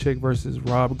Belichick versus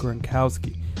Rob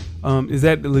Gronkowski. Is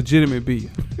that the legitimate beef?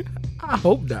 I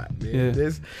hope not, man.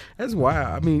 Yeah. That's wild.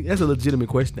 I mean, that's a legitimate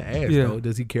question to ask, though.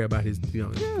 Does he care about his, Yeah.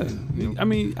 I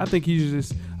mean, I think he's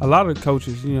just, a lot of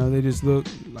coaches, they just look,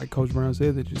 like Coach Brown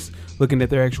said, they're just looking at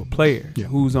their actual player,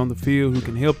 who's on the field, who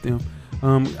can help them.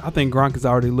 I think Gronk has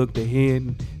already looked ahead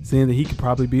and saying that he could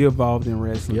probably be involved in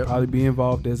wrestling, probably be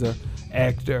involved as a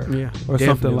actor or definitely.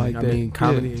 Something like that. I mean,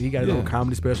 comedy. He got his own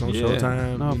comedy special on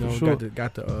Showtime. No, for sure.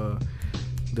 Got the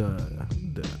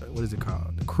what is it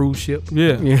called? The cruise ship.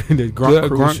 Yeah, the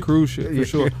Gronk cruise ship for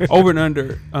sure. Over and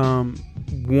under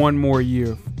 1 more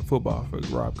year of football for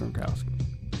Rob Gronkowski.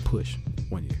 Push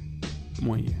 1 year.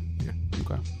 1 year. Yeah.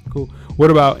 Okay. Cool. What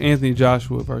about Anthony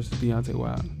Joshua versus Deontay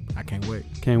Wilder? I can't wait.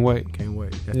 Can't wait.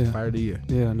 That's the fight of the year.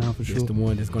 Yeah, no, for sure. It's the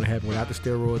one that's going to happen without the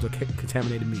steroids or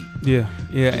contaminated meat. Yeah.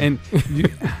 And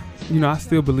I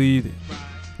still believe that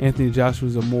Anthony Joshua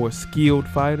is a more skilled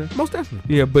fighter. Most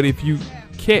definitely. Yeah, but if you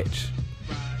catch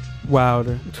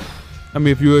Wilder, I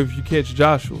mean, if you catch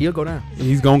Joshua, he'll go down.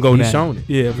 He's gonna go down. He's shown it.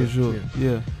 Yeah, for sure.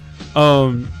 Yeah.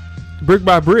 Brick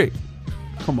by brick.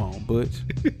 Come on, Butch.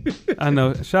 I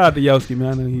know. Shout out to Yoski,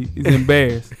 man. I know he's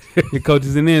embarrassed. Your coach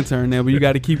is an intern now, but you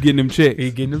got to keep getting them checks.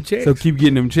 He's getting them checks. So keep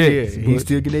getting them checks. Yeah, he's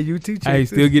still getting that UT checks. He's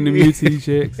still getting them UT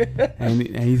checks, and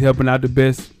he's helping out the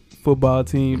best football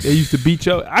team. They used to beat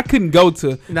you. I couldn't go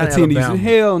to a team.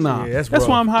 Hell no. Nah. Yeah, that's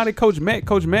why I'm hot at Coach Mack.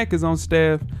 Coach Mack is on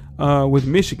staff with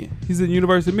Michigan. He's at the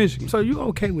University of Michigan. So you're not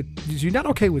okay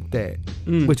with that,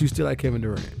 but you still like Kevin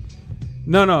Durant.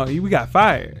 No, we got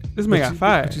fired. This man got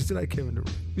fired. But you still like Kevin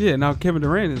Durant. Yeah, now Kevin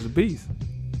Durant is a beast.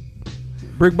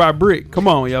 Brick by brick. Come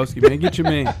on, Yoski, man. Get your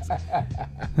man.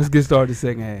 Let's get started the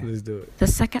second half. Let's do it. The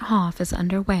second half is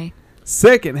underway.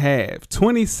 Second half,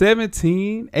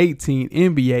 2017-18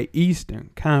 NBA Eastern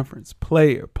Conference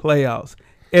Playoffs,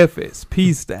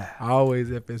 FSP style. Always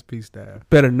FSP style.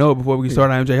 Better know it before we can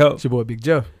start. I'm J Hope. It's your boy Big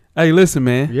Joe. Hey, listen,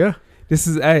 man. Yeah. This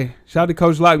is, shout out to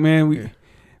Coach Locke, man.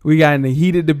 We got in the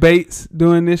heated debates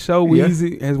during this show.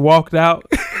 Weezy has walked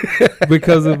out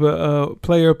because of a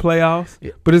player playoffs.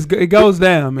 Yeah. But it goes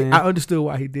down, man. I understood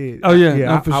why he did. Oh,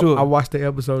 yeah, for sure. I watched the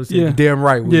episode and said, you're damn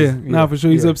right. For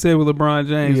sure. He's upset with LeBron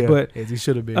James. But as he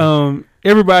should have been.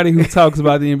 Everybody who talks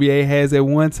about the NBA has at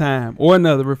one time or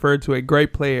another referred to a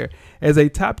great player as a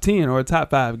top 10 or a top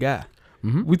 5 guy.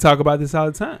 Mm-hmm. We talk about this all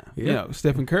the time. Yeah.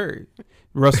 Stephen Curry.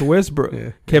 Russell Westbrook,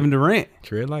 Kevin Durant,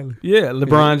 tread lightly. Yeah,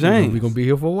 LeBron James. We're gonna be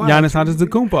here for a while. Giannis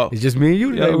Antetokounmpo. It's just me and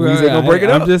you today. We ain't gonna break it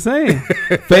up. I'm just saying.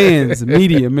 Fans,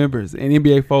 media members, and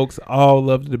NBA folks all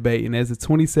love the debate. And as the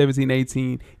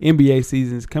 2017-18 NBA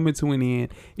season is coming to an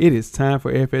end, it is time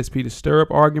for FSP to stir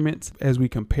up arguments as we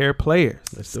compare players,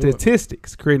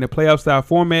 statistics, creating a playoff-style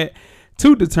format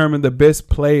to determine the best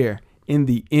player in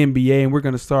the NBA. And we're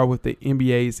going to start with the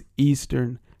NBA's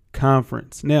Eastern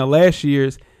Conference. Now, last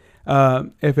year's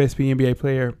FSP NBA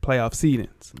player playoff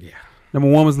seedings. Yeah. Number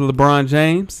 1 was LeBron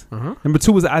James. Number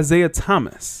 2 was Isaiah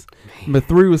Thomas. Number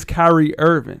 3 was Kyrie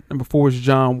Irving. Number 4 was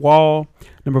John Wall.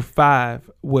 Number 5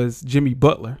 was Jimmy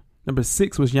Butler. Number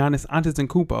 6 was Giannis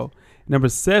Antetokounmpo. Number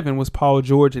 7 was Paul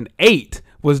George. And 8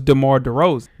 was DeMar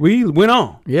DeRozan. We went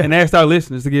on and asked our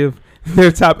listeners to give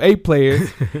their top 8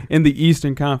 players in the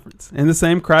Eastern Conference. And the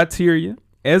same criteria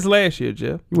as last year,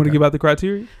 Jeff. You want to give out the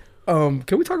criteria?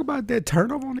 Can we talk about that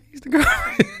turnover on the Eastern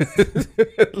Conference?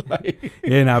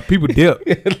 People dip.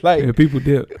 People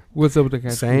dip. What's up with the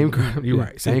criteria? You're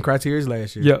right. Same criteria as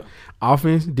last year. Yep.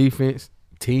 Offense, defense,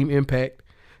 team impact,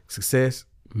 success,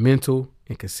 mental,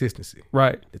 and consistency.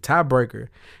 Right. The tiebreaker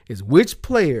is which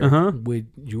player would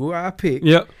you or I pick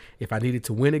if I needed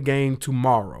to win a game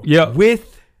tomorrow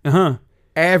with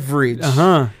average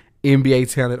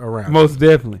NBA talent around. Most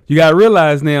definitely. You got to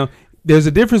realize now, there's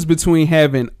a difference between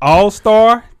having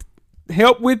all-star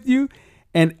help with you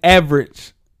and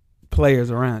average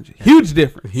players around you. Huge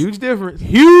difference. Huge difference.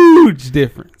 Huge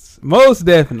difference. Most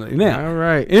definitely. Now, all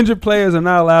right. Injured players are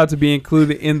not allowed to be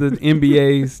included in the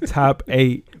NBA's top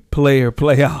 8 player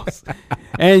playoffs.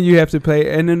 And you have to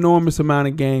play an enormous amount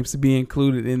of games to be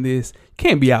included in this. You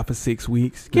can't be out for 6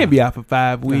 weeks. You can't be out for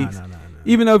 5 weeks. No.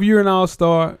 Even though if you're an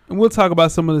all-star, and we'll talk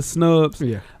about some of the snubs.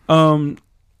 Yeah.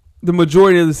 The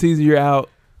majority of the season you're out,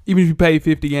 even if you play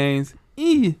 50 games,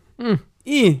 you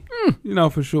know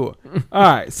for sure. All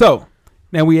right, so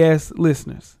now we ask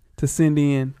listeners to send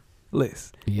in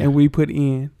lists, and we put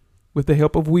in, with the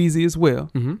help of Weezy as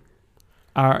well,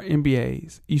 our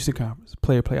NBA's Eastern Conference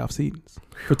player playoff seedings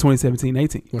for 2017-18. You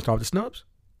want to start with the snubs,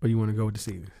 or you want to go with the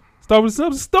seasons? Start with the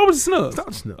snubs. Start with the snubs. Start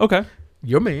with the snubs. Okay.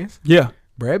 Your man's. Yeah.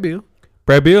 Brad Beal.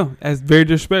 That's very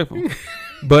disrespectful,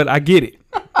 but I get it.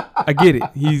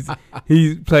 He's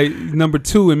played number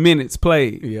 2 in minutes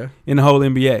played in the whole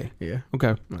NBA. Yeah.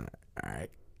 Okay. All right.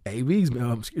 AB's,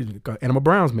 Animal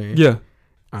Brown's man. Yeah.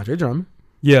 Andre Drummond.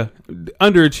 Yeah.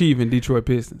 Underachieving Detroit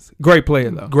Pistons. Great player,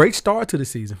 though. Great start to the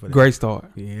season for them. Great start.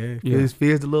 Yeah.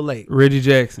 Feels a little late. Reggie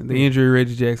Jackson. The injury of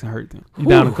Reggie Jackson hurt them. He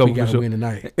down a couple we gotta for sure. win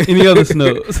tonight. Any other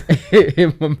snubs? My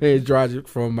man Dragic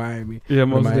from Miami. Yeah,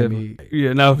 most definitely.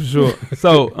 Yeah, no, for sure.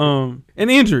 So,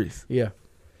 and injuries. Yeah.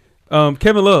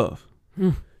 Kevin Love.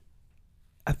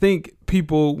 I think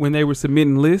people, when they were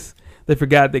submitting lists, they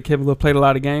forgot that Kevin Love played a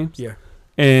lot of games. Yeah.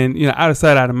 And, out of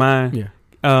sight, out of mind. Yeah.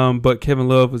 But Kevin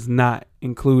Love was not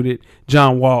included.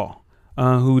 John Wall,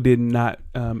 who did not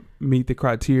meet the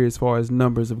criteria as far as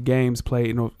numbers of games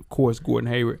played. And, of course, Gordon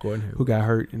Hayward, who got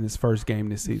hurt in his first game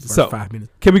this season. First 5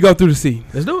 minutes. Can we go through the seed?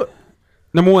 Let's do it.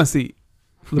 Number 1 seed,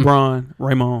 LeBron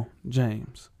Raymond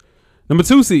James. Number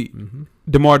 2 seed,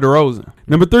 DeMar DeRozan.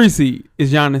 Number 3 seed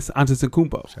is Giannis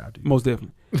Antetokounmpo. Most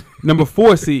definitely. Number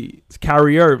 4 seed is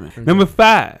Kyrie Irving. Number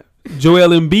 5, Joel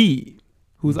Embiid,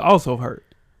 who's also hurt.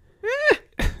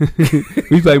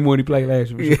 We played more than he played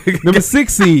last year. Number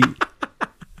 6 seed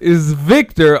is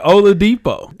Victor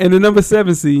Oladipo. And the number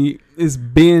 7 seed is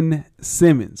Ben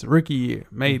Simmons. Rookie year.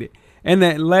 Made it. And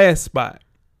that last spot,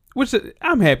 which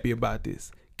I'm happy about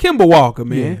this, Kemba Walker,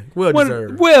 man. Yeah, well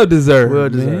deserved. Well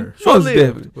deserved. Most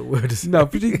definitely. But well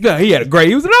deserved. No, he had a great.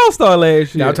 He was an all-star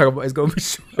last year. Now I'm talking about it's gonna be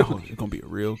short. It's gonna be a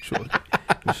real short,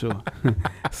 for sure.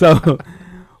 So,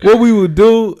 what we would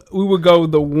do, we would go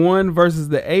the 1 versus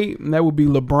the 8, and that would be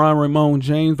LeBron Raymond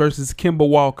James versus Kemba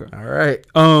Walker. All right.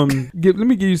 Let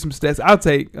me give you some stats. I'll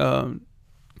take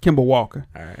Kemba Walker.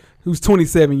 All right. Who's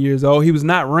 27 years old. He was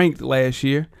not ranked last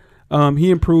year.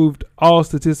 He improved all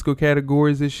statistical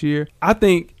categories this year. I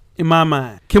think, in my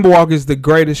mind, Kemba Walker is the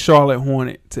greatest Charlotte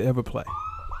Hornet to ever play.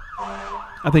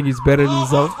 I think he's better than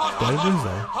Zoe.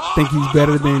 I think he's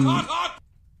better than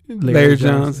Larry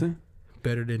Johnson.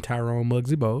 Better than Tyrone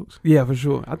Muggsy Bogues. Yeah, for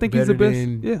sure. I think he's the best.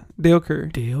 Yeah, Dale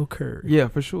Curry. Yeah,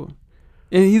 for sure.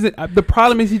 And the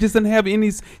problem is he just doesn't have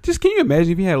any. Just can you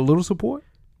imagine if he had a little support?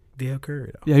 Dale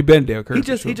Curry, though. Yeah, he better than Dale Curry.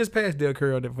 He just passed Dale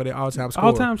Curry for the all-time score.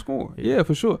 All-time score. Yeah,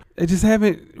 for sure. They just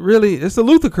haven't really. It's the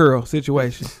Luther Curl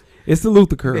situation. It's the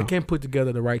Luther Curl. They can't put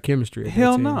together the right chemistry.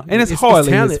 Hell no. And it's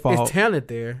hardly his fault. It's talent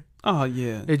there. Oh,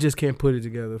 yeah. They just can't put it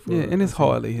together. And it's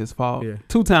hardly his fault. Yeah.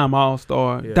 2-time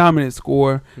All-Star, dominant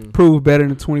scorer, proved better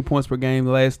than 20 points per game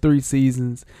the last 3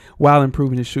 seasons while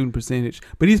improving his shooting percentage.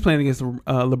 But he's playing against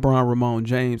LeBron Raymond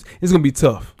James. It's going to be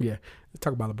tough. Yeah. Let's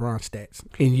talk about LeBron's stats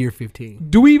in year 15.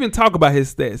 Do we even talk about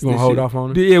his stats? You want to hold off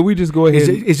on it? Yeah, we just go ahead.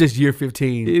 It's just year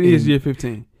 15. It is year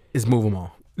 15. Let's move them on.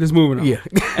 Just moving on. Yeah.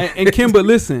 and Kimba,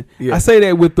 listen, I say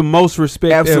that with the most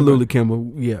respect Absolutely, ever.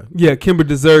 Kimba. Yeah. Yeah, Kimba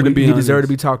deserved to be He deserved to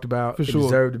be talked about. For sure. He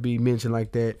deserved to be mentioned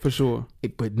like that. For sure.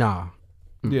 But nah.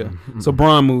 Yeah. So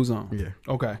Bron moves on. Yeah.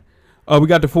 Okay. We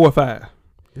got the 4 or 5.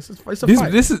 It's a fight.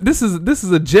 This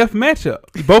is a Jeff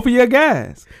matchup. Both of your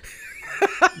guys.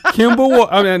 Not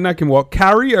Kemba Walker.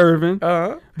 Kyrie Irving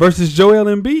versus Joel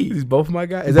Embiid. These both of my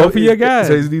guys. Both of your guys.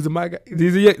 So these are my guys.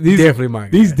 These Definitely my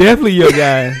guys. These definitely your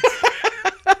guys.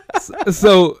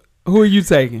 So who are you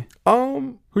taking?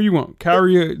 Who you want?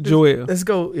 Kyrie or Joel? Let's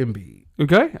go Embiid.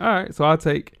 Okay. All right. So I'll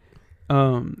take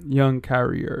young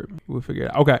Kyrie Irving. We'll figure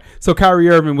it out. Okay. So Kyrie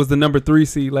Irving was the number 3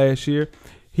 seed last year.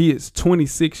 He is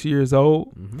 26 years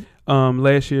old.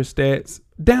 Last year's stats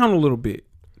down a little bit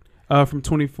from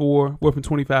 25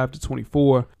 to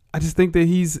 24. I just think that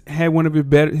he's had one of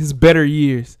his better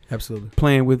years. Absolutely.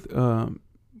 Playing with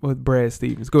Brad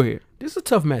Stevens. Go ahead. This is a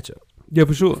tough matchup. Yeah,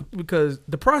 for sure. Because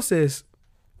the process.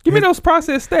 Give me those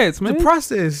process stats, man. The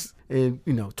process, and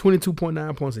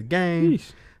 22.9 points a game.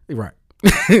 Yeesh. Right.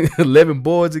 11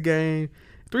 boards a game.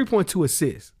 3.2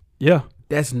 assists. Yeah.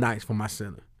 That's nice for my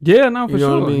center. Yeah, no, for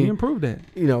sure. What I mean? He improved that.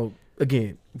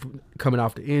 Again, coming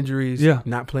off the injuries,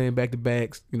 not playing back to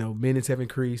backs, minutes have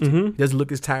increased. Doesn't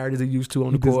look as tired as he used to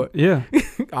on the court. Yeah.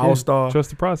 All-star. Trust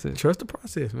the process. Trust the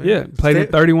process, man. Yeah. Played in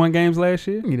 31 games last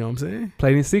year. You know what I'm saying?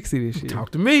 Played in 60 this year.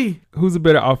 Talk to me. Who's a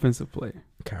better offensive player?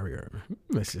 Kyrie Irving.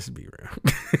 Let's just be real.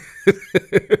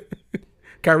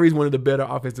 Kyrie's one of the better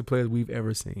offensive players we've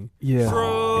ever seen. Yeah.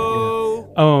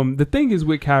 The thing is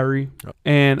with Kyrie,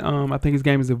 and I think his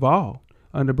game has evolved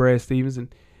under Brad Stevens, and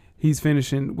he's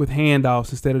finishing with handoffs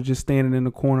instead of just standing in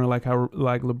the corner like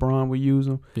LeBron would use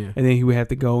them. Yeah. And then he would have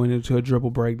to go into a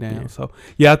dribble breakdown. Yeah. So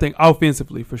I think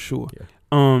offensively for sure.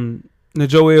 Yeah. Now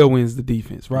Joel wins the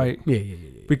defense, right? Yeah.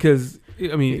 Because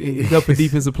he's up for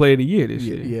defensive player of the year this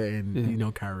year. Yeah,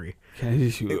 and Kyrie.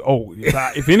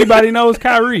 If anybody knows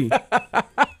Kyrie,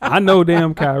 I know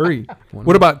damn Kyrie.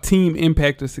 What about team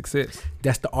impact or success?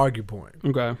 That's the argue point.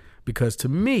 Okay. Because to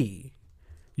me,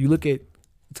 you look at,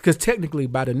 because technically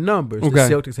by the numbers, the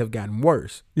Celtics have gotten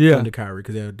worse under Kyrie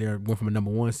because they went from a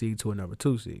number 1 seed to a number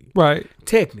 2 seed. Right.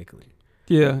 Technically.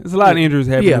 Yeah. There's a lot of injuries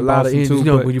happening. Yeah, a lot of injuries.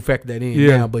 Too, when you factor that in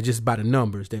now, but just by the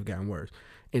numbers, they've gotten worse.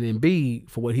 And Embiid,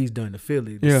 for what he's done to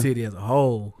Philly, the city as a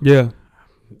whole. Yeah.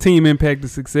 Team impact to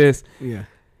success. Yeah.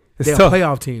 It's They're tough. a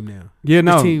playoff team now. Yeah,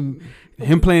 no.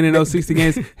 Him playing in those 60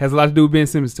 games has a lot to do with Ben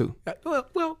Simmons, too.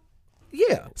 Well,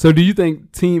 yeah. So do you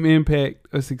think team impact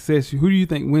or success, who do you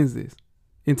think wins this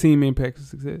in team impact or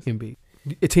success? Embiid.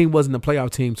 The team wasn't a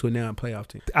playoff team to a now playoff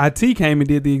team. IT came and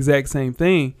did the exact same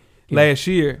thing last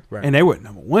year, and they were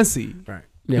number 1 seed. Right.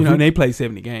 Yeah, and they played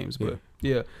 70 games, but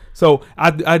So I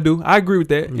agree with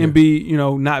that. Yeah.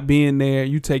 Embiid, not being there,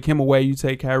 you take him away, you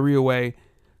take Kyrie away.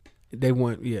 They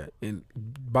want, and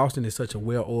Boston is such a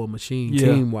well-oiled machine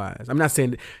team-wise. I'm not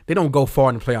saying they don't go far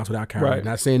in the playoffs without Kyrie. Right. I'm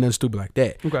not saying nothing stupid like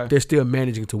that. Okay. They're still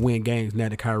managing to win games now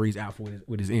that Kyrie's out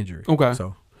with his injury. Okay.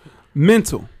 So,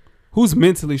 mental. Who's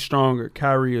mentally stronger,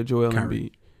 Kyrie or Joel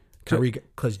Embiid? Kyrie,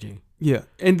 Clutch Gene. Yeah,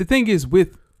 and the thing is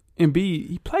with Embiid,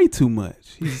 he played too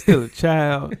much. He's still a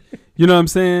child. You know what I'm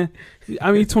saying? He's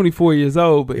 24 years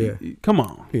old, but come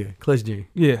on. Yeah, Clutch Gene.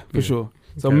 Yeah, for sure.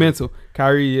 So mental,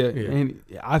 Kyrie, and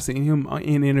I've seen him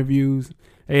in interviews.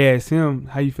 They asked him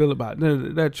how you feel about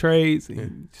that trades,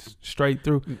 and straight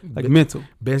through mental.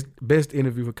 Best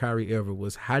interview for Kyrie ever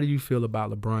was, how do you feel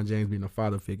about LeBron James being a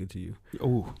father figure to you?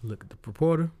 Oh, look at the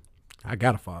reporter. I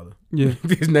got a father. Yeah,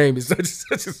 his name is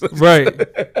such. Right,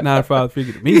 not a father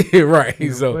figure to me.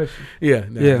 Right. So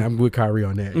I'm with Kyrie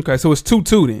on that. Okay, so it's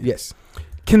 2-2 then. Yes.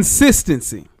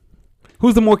 Consistency.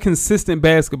 Who's the more consistent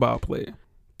basketball player?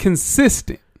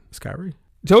 Consistent. It's Kyrie.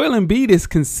 Joel Embiid is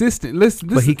consistent.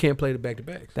 But he can't play the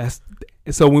back-to-backs. That's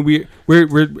so when we're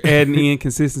adding in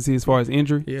consistency as far as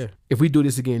injury. Yeah. If we do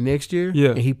this again next year,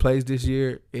 and he plays this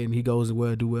year, and he goes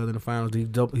do well in the finals, he's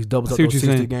doubles up those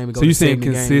 60 games. So you're saying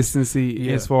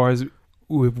consistency as far as if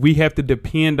we have to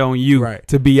depend on you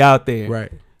to be out there.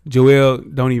 Right. Joel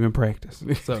don't even practice.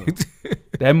 So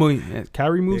that move,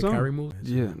 Kyrie moves on. Kyrie moves.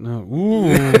 Yeah, no. Ooh.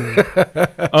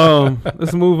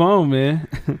 Let's move on, man,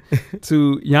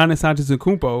 to Giannis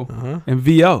Antetokounmpo and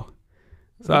VO.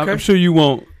 So I'm sure you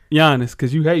want Giannis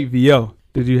because you hate VO.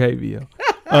 Did you hate VO?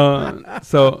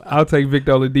 So I'll take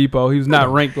Victor Oladipo. He was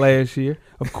not ranked last year,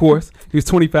 of course. He was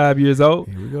 25 years old.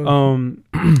 Here we go.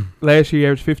 Last year he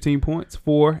averaged 15 points,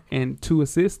 4 and 2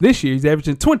 assists. This year he's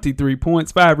averaging 23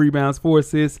 points, 5 rebounds, 4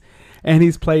 assists, and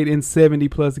he's played in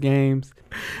 70-plus games.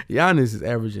 Giannis is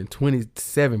averaging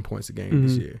 27 points a game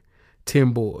this year,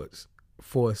 10 boards,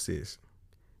 4 assists.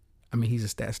 He's a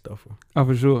stat stuffer. Oh,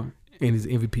 for sure. And he's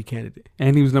an MVP candidate.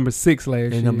 And he was number 6 last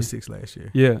year. And number 6 last year.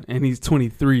 Yeah, and he's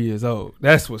 23 years old.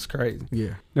 That's what's crazy.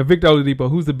 Yeah. Now, Victor Oladipo,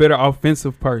 who's the better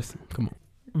offensive person? Come on.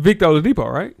 Victor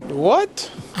Oladipo, right? What?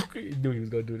 You knew he was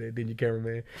going to do that, didn't you,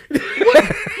 cameraman? What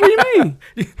do you mean?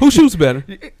 Who shoots better?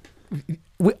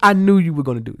 I knew you were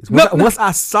going to do this. Once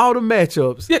I saw the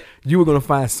matchups, you were going to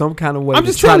find some kind of way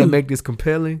to try to make this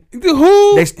compelling.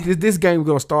 Who? This game was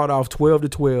going to start off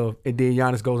 12-12, and then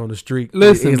Giannis goes on the streak.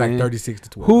 Listen, it's man, like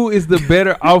 36-12. Who is the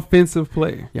better offensive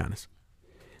player? Giannis.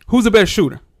 Who's the better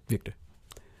shooter? Victor.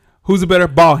 Who's the better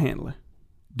ball handler?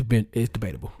 It's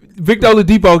debatable. Victor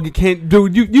Oladipo can't do.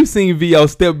 You seen VO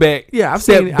step back? Yeah,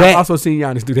 I've also seen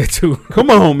Giannis do that too. Come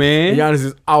on, man. And Giannis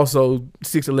is also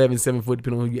 6'11", 7 foot,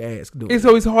 depending on who you ask. It's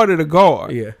always harder to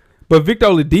guard. Yeah, but Victor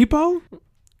Oladipo,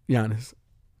 Giannis,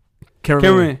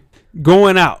 Cameron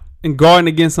going out and guarding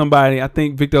against somebody. I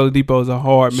think Victor Oladipo is a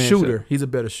hard shooter. matchup. He's a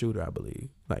better shooter, I believe.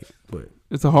 But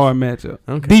it's a hard matchup.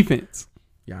 Okay. Defense.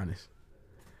 Giannis.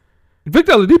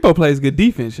 Victor Oladipo plays good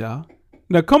defense, y'all.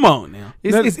 Now, come on now.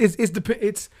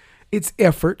 It's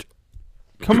effort.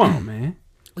 Come on, man.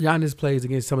 Giannis plays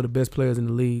against some of the best players in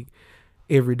the league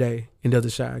every day and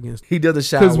doesn't shy against. He doesn't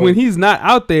shy because away. when he's not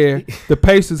out there, the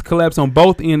Pacers collapse on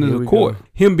both ends of the court. Go.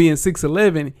 Him being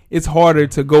 6'11", it's harder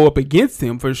to go up against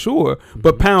him for sure. Mm-hmm.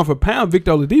 But pound for pound,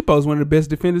 Victor Oladipo is one of the best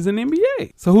defenders in the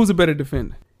NBA. So who's a better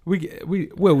defender? Where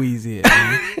Weezy at,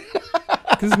 man?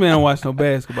 Because this man don't watch no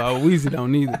basketball. Weezy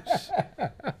don't either.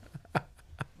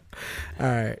 All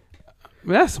right.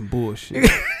 Man, that's some bullshit.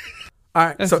 All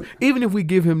right. So even if we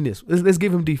give him this, let's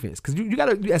give him defense. Because you got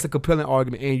to, that's a compelling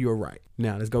argument, and you're right.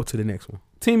 Now, let's go to the next one.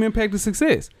 Team impact of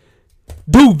success.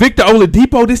 Dude, Victor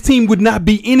Oladipo, this team would not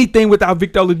be anything without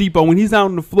Victor Oladipo. When he's out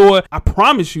on the floor, I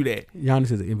promise you that.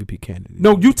 Giannis is an MVP candidate.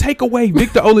 No, you take away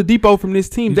Victor Oladipo from this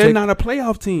team. They're not a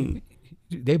playoff team.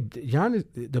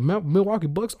 The Milwaukee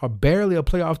Bucks are barely a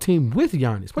playoff team with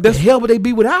Giannis. What the hell would they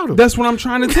be without him? That's what I'm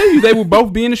trying to tell you. They will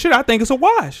both be in the shit. I think it's a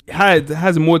wash.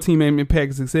 Has more team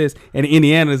impact and success, and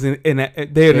Indiana's they're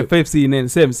the 5th seed and then the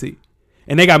 7th seed,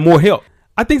 and they got more help.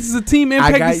 I think this is a team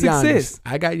impact and success.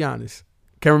 I got Giannis.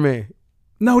 Cameraman.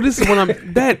 No, this is what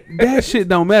I'm. That shit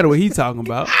don't matter what he's talking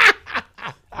about.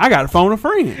 I got to phone a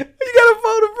friend. You got to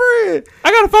phone a friend.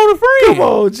 I got to phone a friend. Come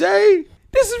on, Jay.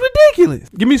 This is ridiculous.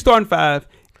 Give me starting 5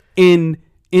 in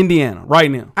Indiana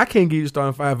right now. I can't give you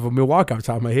starting 5 for Milwaukee off the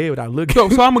top of my head without looking.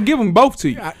 So I'm going to give them both to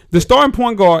you. The starting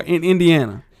point guard in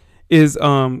Indiana is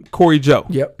Corey Joe.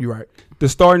 Yep, you're right. The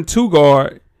starting 2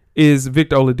 guard is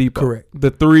Victor Oladipo. Correct.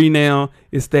 The 3 now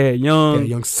is Thad Young. Thad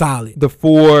Young, solid. The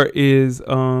 4 is,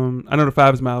 I know the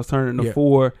 5 is Miles Turner. And the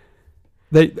 4,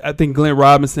 I think Glenn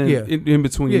Robinson in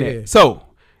between that. So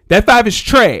that 5 is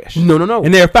trash. No.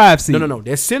 And they're 5 seed. No.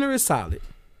 Their center is solid.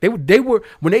 They were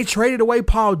when they traded away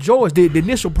Paul George. The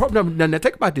initial problem. Now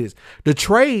think about this. The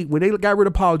trade when they got rid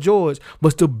of Paul George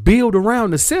was to build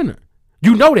around the center.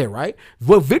 You know that, right?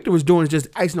 What Victor was doing is just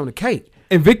icing on the cake.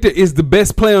 And Victor is the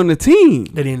best player on the team.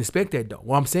 They didn't expect that though.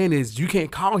 What I'm saying is you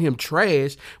can't call him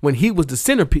trash when he was the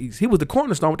centerpiece. He was the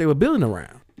cornerstone what they were building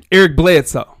around. Eric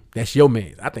Bledsoe. That's your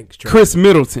man. I think it's trash. Chris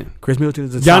Middleton.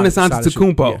 Is a Giannis solid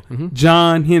Antetokounmpo. Yeah.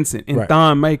 John Henson. And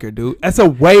Thon Maker, dude. That's a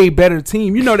way better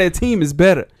team. You know that team is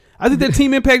better. I think that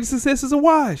team impact success is a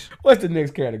wash. What's the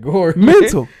next category?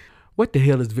 Mental. What the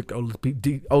hell has Victor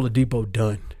Oladipo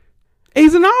done?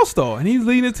 He's an all-star, and he's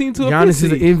leading the team to a Giannis 5th is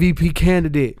an MVP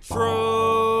candidate.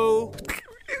 Bro.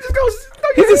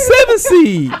 He's a 7th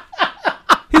seed.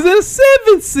 He's a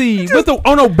 7th seed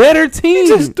on a better team.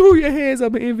 You just threw your hands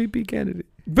up an MVP candidate.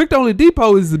 Victor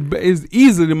Oladipo is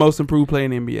easily the most improved player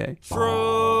in the NBA.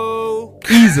 Bro.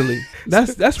 Easily.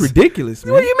 That's ridiculous,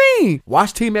 man. What do you mean?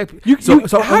 Watch team act.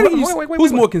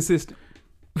 Who's more consistent?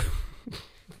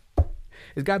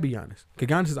 It's got to be Giannis. Because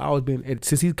Giannis has always been,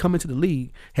 since he's come into the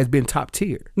league, has been top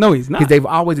tier. No, he's not. Because they've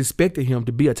always expected him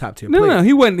to be a top tier player. No,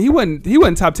 he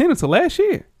wasn't top 10 until last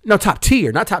year. No, top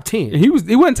tier, not top 10. He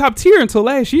wasn't top tier until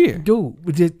last year.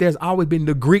 Dude, there's always been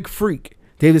the Greek freak.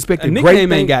 They've expected a great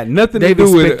things. Ain't got nothing to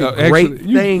do with it. Great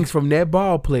things from that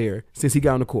ball player since he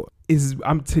got on the court.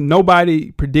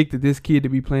 Nobody predicted this kid to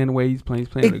be playing the way he's playing. He's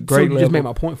playing at a great level. You just made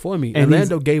my point for me. And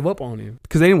Orlando gave up on him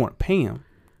because they didn't want to pay him.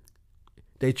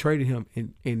 They traded him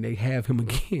and they have him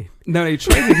again. No, they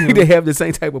traded him. They have the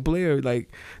same type of player.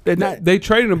 Like they're not. They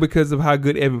traded him because of how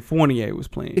good Evan Fournier was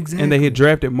playing. Exactly. And they had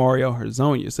drafted Mario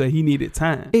Hezonja, so he needed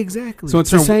time. Exactly. So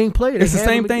it's the same player. It's the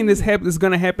same thing that's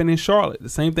going to happen in Charlotte. The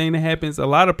same thing that happens a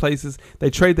lot of places. They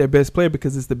trade their best player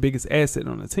because it's the biggest asset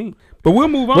on the team. But we'll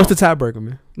move on. What's the tiebreaker,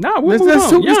 man? Nah, we'll move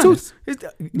on.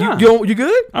 You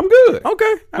good? I'm good.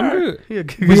 Okay. I'm good. Yeah,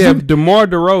 we have DeMar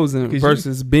DeRozan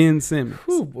versus Ben Simmons.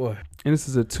 Oh boy. And this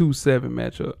is a 2-7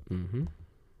 matchup. Mm-hmm.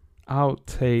 I'll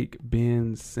take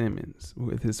Ben Simmons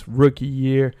with his rookie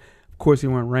year. Of course, he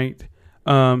wasn't ranked.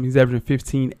 He's averaging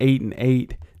 15, 8, and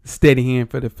 8. Steady hand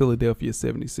for the Philadelphia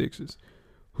 76ers.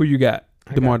 Who you got?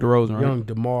 DeMar DeRozan, right? Young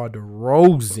DeMar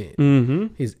DeRozan. Mm-hmm.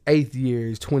 His 8th year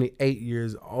is 28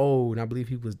 years old, and I believe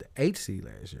he was the 8th seed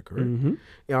last year, correct? Mm-hmm.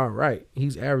 Yeah, all right.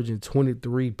 He's averaging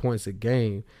 23 points a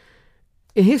game.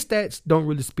 And his stats don't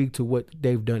really speak to what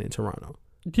they've done in Toronto.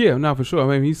 Yeah, not for sure.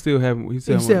 I mean, he's still having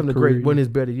a great one of his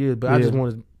better years, but I Yeah. just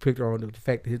want to pick on the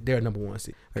fact that they're number 1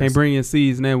 seed. Can't bring in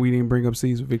C's now. We didn't bring up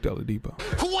C's with Victor Oladipo.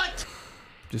 What?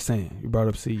 Just saying. You brought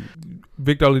up C.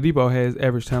 Victor Oladipo has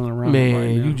average talent around him right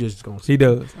Man, now. you just gonna He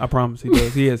does. I promise he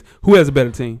does. He has. Who has a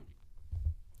better team?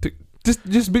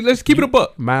 Let's keep it a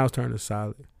buck. Miles Turner's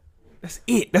solid. That's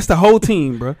it. That's the whole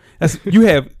team, bro. You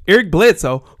have Eric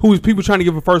Bledsoe, who is people trying to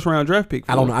give a first round draft pick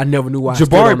for. I don't know. I never knew why.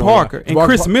 Jabari Parker and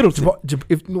Chris Middleton.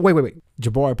 Wait.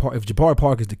 Jabari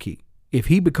Parker is the key. If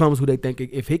he becomes who they think,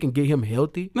 if he can get him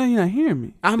healthy. No, you're not hearing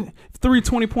me. I'm 3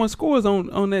 20-point scores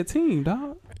on that team,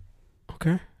 dog.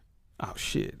 Okay. Oh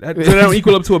shit. That don't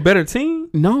equal up to a better team?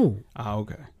 No. Oh,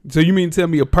 okay. So you mean to tell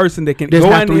me a person that can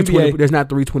go out in the NBA? There's not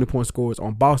 3 20-point scores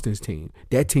on Boston's team.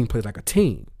 That team plays like a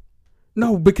team.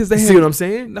 No, because they see what I'm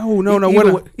saying? No.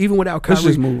 Even without Kyrie, let's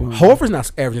just move on. Horford's not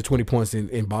averaging 20 points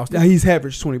in Boston. Yeah, he's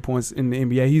averaged 20 points in the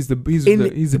NBA. He's the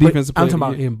defensive player. I'm talking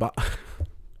about in Boston.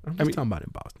 Talking about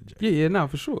in Boston. Jay. Yeah, no,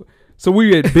 for sure. So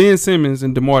we had Ben Simmons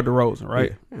and DeMar DeRozan,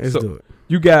 right? Yeah, let's do it.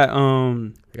 You got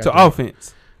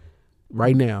offense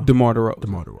right now. DeMar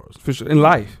DeRozan for sure in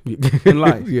life.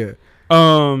 Yeah.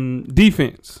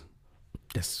 Defense.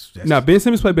 That's Ben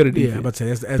Simmons played better defense. Yeah, but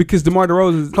that's because DeMar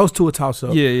DeRozan is close to a toss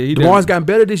up. Yeah. DeMar's gotten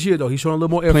better this year though. He's showing a little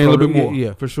more effort. Playing a little bit more.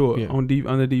 Yeah, for sure. Yeah. On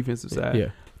the defensive side.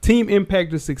 Yeah. Team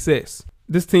impact of success.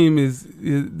 This team is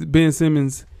Ben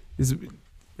Simmons is.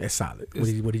 That's solid.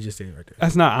 What he just said right there.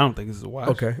 That's not. I don't think this is a watch.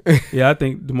 Okay. Yeah, I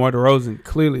think DeMar DeRozan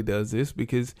clearly does this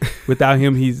because without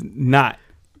him, he's not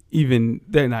even.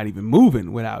 They're not even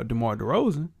moving without DeMar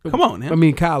DeRozan. Come on, now. I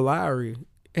mean, Kyle Lowry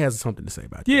has something to say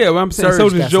about that. Yeah, well, I'm saying Serge so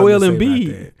does got Joel something to say Embiid.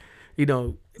 about that. You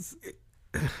know,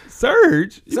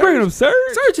 Serge, you bringing up Serge?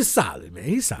 Serge is solid, man.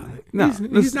 He's solid. No,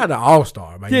 he's not an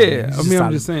all-star, man. Yeah,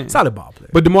 I'm just saying, solid ball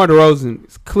player. But DeMar DeRozan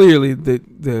is clearly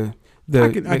the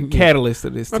catalyst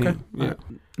of this team. Okay. Yeah. Right.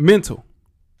 Mental.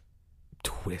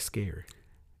 That's scary.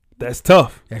 That's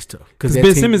tough. Because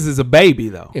Ben Simmons is a baby,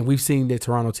 though. And we've seen the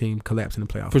Toronto team collapse in the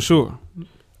playoffs. For sure.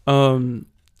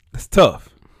 That's tough.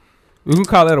 We can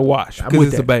call that a wash because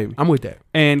it's a baby. I'm with that.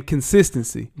 And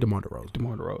consistency. DeMar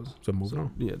DeRozan. So moving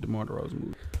on. Yeah, DeMar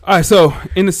DeRozan. All right, so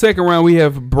in the second round, we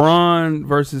have Bron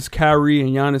versus Kyrie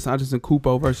and Giannis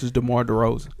Antetokounmpo versus DeMar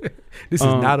DeRozan. This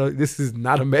is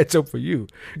not a matchup for you.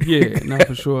 Yeah, not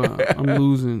for sure. I'm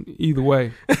losing either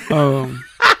way. Where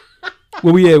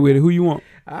we at with it? Who you want?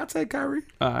 I'll take Kyrie.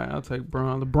 All right, I'll take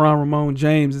Bron. LeBron Ramon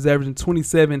James is averaging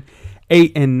 27,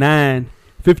 8, and 9.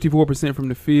 54% from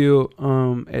the field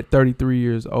at 33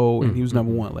 years old, and he was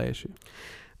number 1 last year.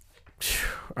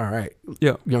 All right.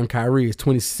 Yeah. Young Kyrie is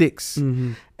 26,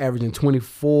 averaging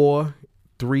 24,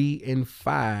 3, and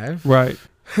 5. Right.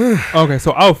 Okay,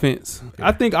 so offense. Okay.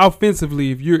 I think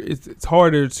offensively, it's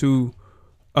harder to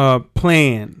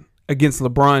plan against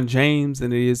LeBron James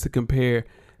than it is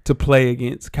to play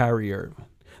against Kyrie Irving.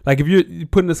 Like if you're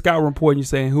putting a scout report and you're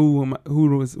saying who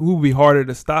would be harder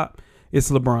to stop, it's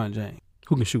LeBron James.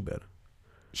 Who can shoot better?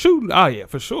 Oh yeah,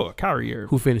 for sure. Kyrie Irving.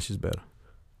 Who finishes better?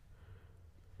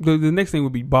 The next thing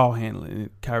would be ball handling, and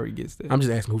Kyrie gets that. I'm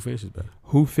just asking who finishes better.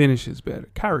 Who finishes better?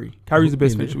 Kyrie. Kyrie's the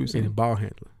best finisher we've seen. And ball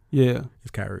handling. Yeah.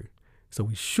 It's Kyrie. So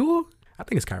we sure? I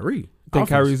think it's Kyrie. I think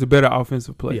Kyrie's a better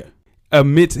offensive player. Yeah.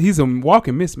 He's a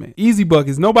walking mismatch. Easy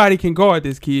buckets. Nobody can guard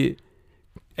this kid.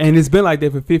 And it's been like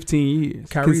that for 15 years.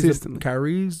 Consistently.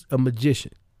 Kyrie's a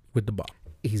magician with the ball.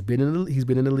 He's been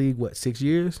in the league, what, 6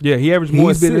 years? Yeah, he averaged more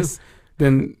assists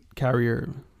than Kyrie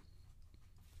Irving.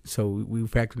 So we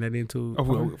factor that into.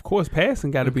 Of course, passing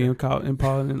got to be important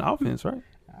in offense, right?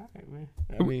 All right, man.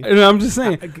 I mean, and I'm just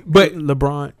saying, but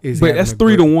LeBron is. But that's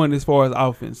 3-1 as far as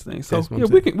offense things. So yeah,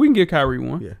 we can give Kyrie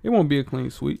one. Yeah. It won't be a clean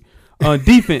sweep.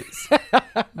 Defense,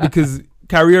 because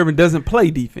Kyrie Irving doesn't play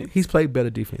defense. He's played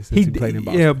better defense since he played in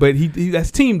Boston. Yeah, but he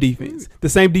that's team defense. The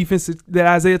same defense that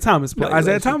Isaiah Thomas played. No,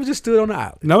 Isaiah Thomas just stood on the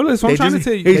island. No, that's what I'm trying to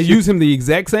tell you. They use him the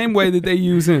exact same way that they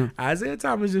use him. Isaiah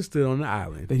Thomas just stood on the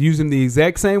island. They use him the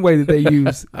exact same way that they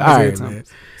use Isaiah Thomas. Man.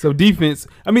 So defense,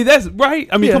 I mean, that's right.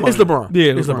 I mean, come on. It's LeBron.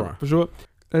 Yeah, it's LeBron. For sure.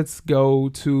 Let's go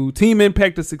to team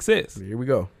impact of success. Here we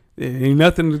go. Ain't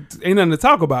nothing to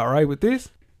talk about, right, with this?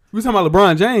 We're talking about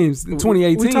LeBron James in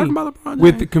 2018. We're talking about LeBron James.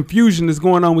 With the confusion that's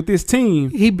going on with this team.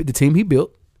 The team he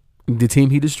built, the team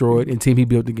he destroyed, and the team he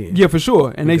built again. Yeah, for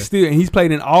sure. And he's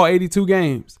played in all 82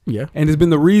 games. Yeah. And it's been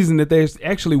the reason that they're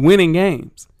actually winning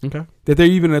games. Okay. That they're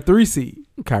even a 3 seed.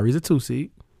 Kyrie's a 2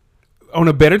 seed. On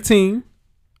a better team.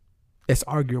 It's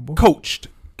arguable. Coached.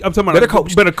 I'm talking about Better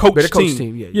coached. Better coached coached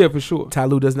team. team, Yeah, for sure. Ty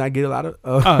Lue does not get a lot of.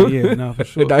 Oh yeah, no, for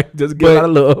sure. Doesn't get a lot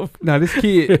of love. Now this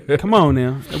kid, come on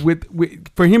now, with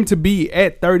for him to be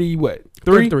at 33,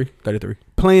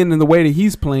 playing in the way that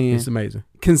he's playing, It's amazing.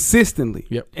 consistently.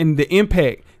 Yep. And the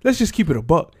impact. Let's just keep it a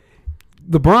buck.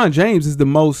 LeBron James is the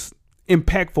most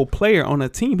impactful player on a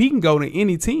team. He can go to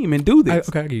any team and do this.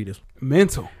 I'll give you this.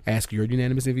 Mental. Ask your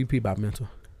unanimous MVP about mental.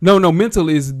 No, mental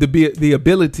is the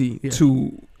ability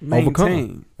to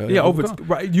maintain. Overcome.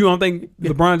 Right. You don't think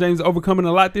LeBron James is overcoming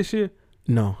a lot this year?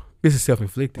 No, this is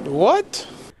self-inflicted. What?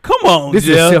 Come on, This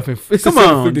Jeff. is Come on,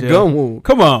 self-inflicted Jeff. gun wound.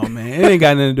 Come on, man. It ain't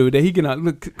got nothing to do with that. He cannot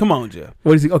look. Come on, Jeff.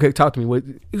 What is he? Okay, talk to me.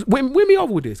 Win me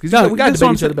over with this. 'Cause No, we got to that's what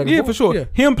I'm debate each other back saying. and Yeah, forth. for sure. Yeah.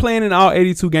 Him playing in all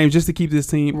 82 games just to keep this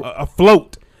team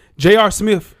afloat. J.R.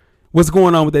 Smith, what's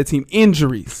going on with that team?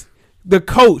 Injuries. The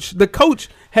coach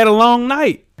had a long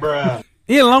night. Bruh.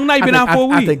 He had a long night, been out for a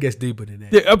week. I think it's deeper than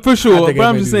that. Yeah, for sure. think But it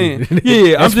I'm may just be saying. deeper than that.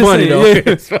 Yeah, I'm That's just funny, saying.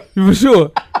 though. Yeah, for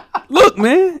sure. Look,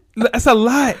 man, that's a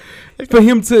lot for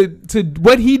him to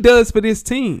what he does for this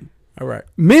team All right.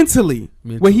 mentally.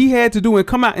 What he had to do and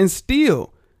come out and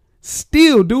still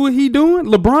do what he doing.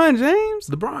 LeBron James,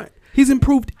 LeBron. he's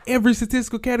improved every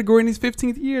statistical category in his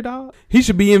 15th year, dog. He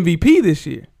should be MVP this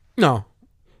year. No,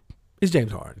 it's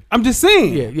James Harden. I'm just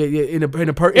saying. Yeah.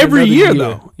 Every year,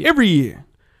 though. Every year.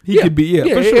 He could be,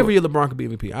 for sure. Every year LeBron could be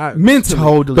MVP. Mentally.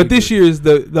 Totally But this agree. year is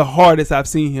the hardest I've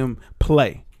seen him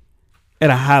play at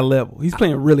a high level. He's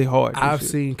playing really hard. I've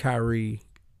this year. seen Kyrie,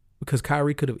 because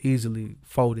Kyrie could have easily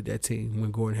folded that team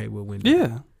when Gordon Hayward went down.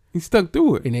 Yeah. He stuck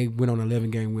through it. And they went on an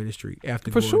 11-game winning streak after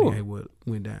For Gordon sure. Hayward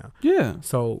went down. Yeah.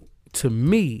 So, to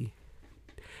me,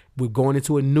 we're going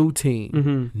into a new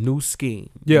team, new scheme,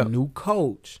 Yeah. new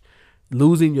coach,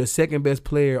 losing your second best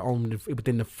player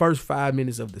within the first 5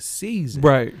 minutes of the season,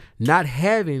 Right. not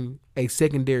having a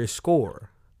secondary scorer.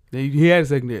 He had a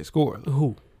secondary scorer.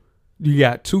 Who? You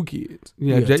got two kids.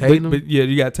 You got You got Tatum?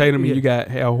 you got Tatum Yeah. and you got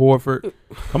Al Horford.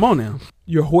 Come on now.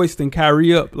 You're hoisting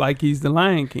Kyrie up like he's the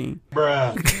Lion King.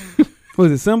 Bruh.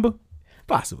 Was it Simba?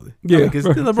 Possibly. Yeah. Because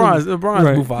Right. LeBron's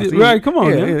Right. Mufasa. Right, come on,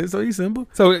 man. Yeah, so he's Simba.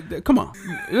 So come on.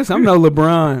 Listen, I'm no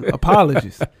LeBron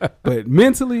apologist. But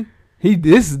mentally,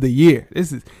 this is the year.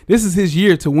 This is his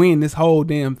year to win this whole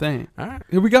damn thing. All right.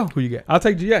 Here we go. Who you got? I'll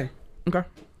take GA. Okay.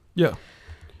 Yeah.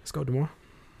 Let's go, DeMar.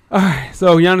 All right.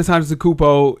 So Giannis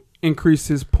Antetokounmpo increased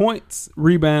his points,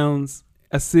 rebounds,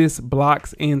 assists,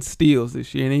 blocks, and steals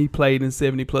this year, and he played in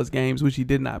 70+ games, which he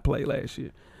did not play last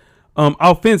year.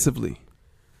 Offensively,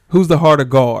 who's the harder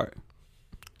guard?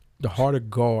 The harder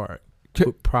guard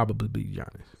would probably be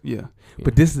Giannis. Yeah.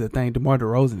 But this is the thing. DeMar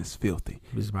DeRozan is filthy.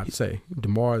 I was about to say,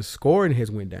 DeMar's scoring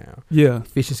has went down. Yeah.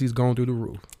 Efficiency's gone through the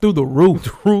roof. Through the roof.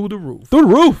 Through the roof. Through the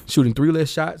roof. Shooting 3 less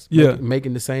shots. Yeah.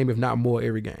 Making the same, if not more,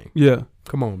 every game. Yeah.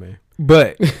 Come on, man.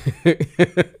 But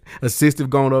Assists have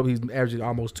gone up. He's averaging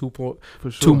almost 2 for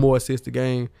sure. 2 more assists a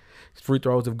game. His free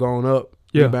throws have gone up.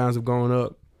 Yeah. Rebounds have gone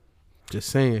up. Just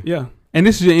saying. Yeah. And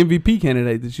this is your MVP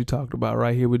candidate that you talked about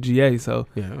right here with GA. So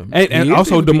Yeah. and He is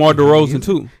also MVP. DeMar He DeRozan is.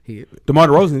 too. He, DeMar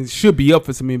DeRozan should be up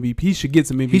for some MVP. He should get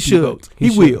some MVP he should. votes. He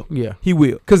should. will. Yeah. He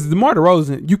will. Because DeMar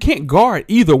DeRozan, you can't guard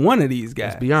either one of these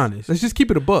guys. Let's be honest. Let's just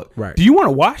keep it a buck. Right. Do you want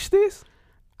to watch this?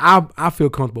 I feel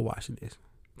comfortable watching this.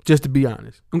 Just to be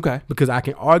honest. Okay. Because I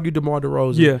can argue DeMar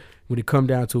DeRozan. Yeah. When it come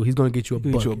down to it, he's going to get you a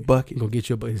He'll bucket. get you a bucket. He's going to get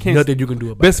you a bucket. There's Can't- nothing you can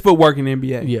do about Best footwork in the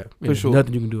NBA. it. Yeah. For There's sure.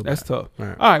 Nothing you can do about That's it. tough.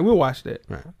 Right. All right, we'll watch that.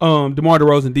 Right. DeMar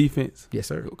DeRozan defense. Yes,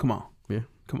 sir. Come on. Yeah.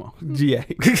 Come on. GA.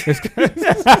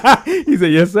 He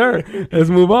said, yes, sir. Let's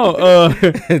move on.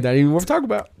 Not even worth talking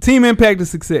about. Team impact and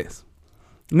success.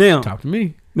 Now Talk to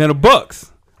me. the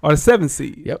Bucks are the 7th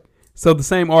seed. Yep. So the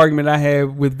same argument I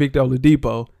have with Victor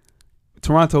Oladipo,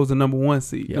 Toronto's the number 1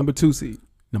 seed, Yep. number 2 seed,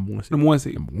 Number 1 seed. number 1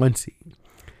 seed. Number 1 seed.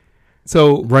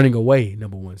 So, Running away,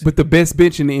 number 1 seed. but the best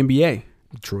bench in the NBA.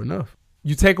 True enough.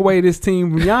 You take away this team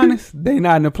from Giannis, they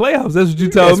not in the playoffs. That's what you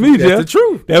told me, That's Jeff. the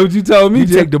truth. That's what you told me, You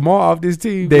Jeff. take DeMar off this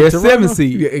team. They're with Toronto, 7th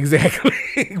seed. Yeah, exactly.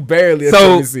 Barely a So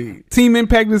 7th seed. team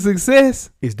impact and success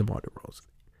It's DeMar DeRozan.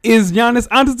 is Giannis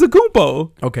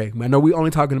Antetokounmpo. Okay, I know we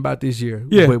only talking about this year.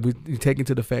 Yeah. But we take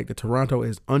into the fact that Toronto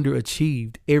has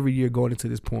underachieved every year going into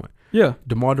this point. Yeah,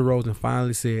 DeMar DeRozan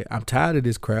finally said, I'm tired of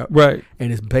this crap. right.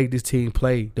 And it's make this team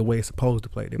play the way it's supposed to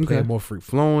play. They're playing Okay. more free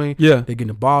flowing. Yeah. They're getting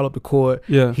the ball up the court.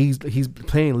 Yeah. He's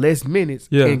playing less minutes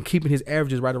Yeah. and keeping his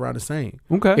averages right around the same.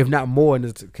 Okay. If not more in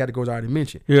the categories I already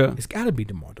mentioned. Yeah. It's got to be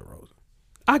DeMar DeRozan.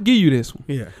 I'll give you this one.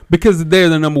 Yeah. Because they're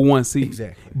the number 1 seed.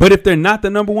 Exactly. But if they're not the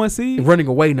number 1 seed, Running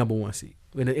away number 1 seed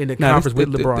in the nah, conference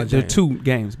with they're LeBron James. They're 2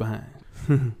 games behind.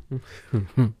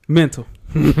 Mental.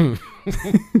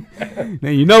 Now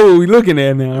you know what we're looking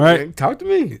at now, right? Talk to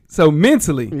me. So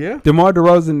mentally, Yeah. DeMar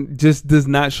DeRozan just does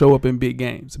not show up in big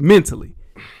games. Mentally,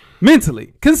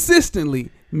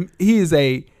 consistently, he is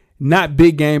a not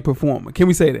big game performer. Can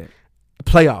we say that?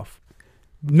 Playoff.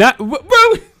 Not, bro.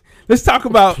 Let's talk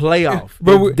about Playoff.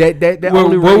 Bro, that well,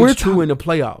 only well, we're rings true talk- in the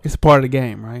playoffs. It's part of the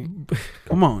game, right?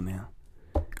 Come on now.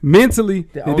 Mentally,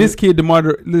 this kid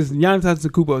listen, Giannis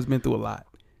Antetokounmpo has been through a lot.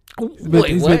 He's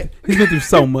been through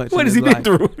so much. What in has his he been life.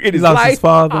 through in He his lost life? his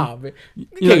father. Oh, man.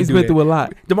 He's been through a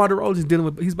lot. DeMar DeRozan is dealing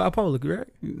with, he's bipolar, right?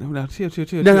 No, chill.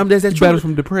 No, that's He true. battles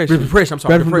from depression. Depression, I'm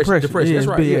sorry. Battle from Depression. That's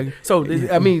Yeah, right. yeah. Yeah. So,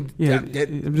 I mean,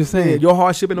 I'm just yeah, saying. your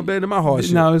hardship ain't no better than my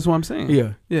hardship. No, that's what I'm saying.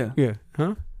 Yeah. Yeah.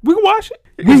 Huh? We can watch it.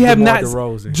 It's We have DeMar not.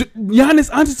 DeRozan. Giannis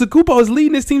Antetokounmpo is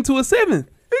leading this team to a 7.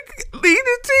 Lead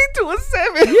the team to a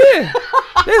 7. Yeah.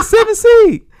 That's 7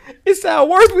 seed. It sounds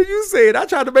worse when you say it. I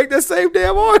tried to make that same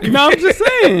damn argument. No, I'm just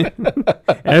saying.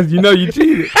 As you know, you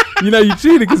cheated.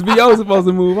 Because B.O. supposed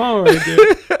to move on right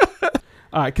there.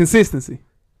 All right, consistency.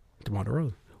 DeMar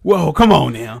DeRozan. Whoa, come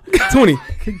on now. 20.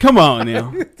 Come on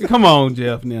now. Come on,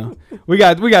 Jeff now. We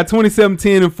got 27,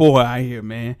 10, and 4 out here,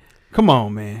 man. Come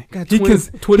on, man. Got He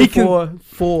 24,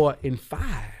 4, and 5.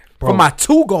 Bro. From my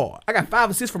 2 guard. I got 5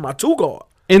 assists from my 2 guard.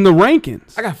 in the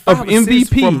rankings I got 5 of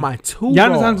assists MVP, from my 2 Giannis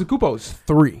guard. Antetokounmpo is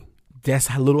 3. That's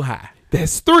a little high.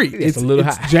 That's 3. It's a little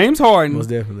high. James Harden. Most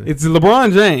definitely. It's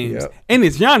LeBron James. Yep. And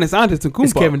it's Giannis Antetokounmpo.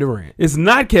 It's Kevin Durant. It's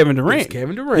not Kevin Durant. It's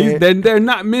Kevin Durant. They're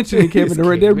not mentioning Kevin It's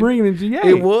Durant. They're Kevin. bringing in GA.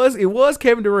 It was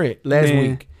Kevin Durant last Man.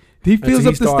 week. He fills Until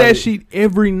up he the started. stat sheet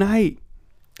every night.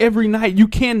 Every night. You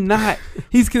cannot.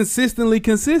 He's consistently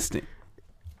consistent.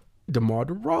 DeMar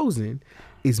DeRozan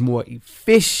is more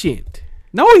efficient.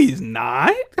 No, he's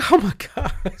not. Oh my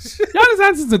gosh. Giannis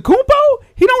Antetokounmpo,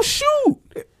 he don't shoot.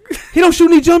 He don't shoot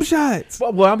any jump shots.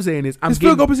 What I'm saying is His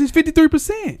field goal percentage is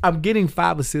 53%. I'm getting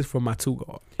 5 assists from my 2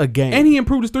 guard a game. And he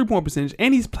improved his 3-point percentage.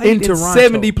 And he's played in Toronto.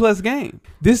 70 plus games.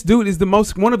 This dude is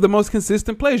one of the most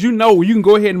consistent players. You know, you can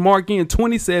go ahead and mark in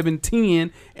 27,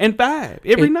 10, and 5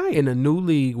 every night. In a new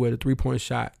league where the 3-point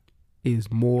shot is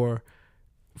more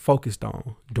focused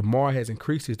on, DeMar has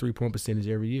increased his 3-point percentage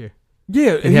every year.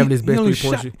 Yeah, and having his best only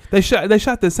 3-point shot. They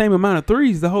shot the same amount of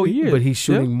threes the whole year. But he's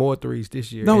shooting Yeah. more threes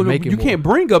this year. No, and making you more. can't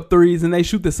bring up threes and they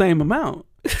shoot the same amount.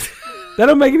 That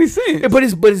don't make any sense. Yeah, but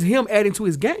it's him adding to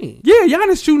his game. Yeah,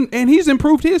 Giannis shooting, and he's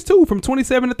improved his too from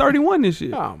 27 to 31 this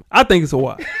year. Oh. I think it's a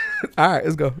wash. All right,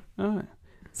 let's go. All right.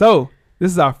 So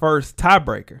this is our first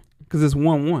tiebreaker because it's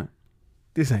 1-1.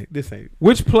 This ain't.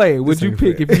 Which player would This you ain't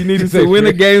pick fair. if you needed This to ain't win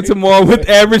a fair. game tomorrow with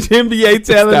average NBA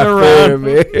talent Not around? fair,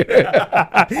 man.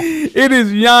 It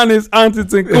is Giannis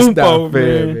Antetokounmpo, It's not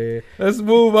fair, man. Let's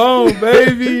move on,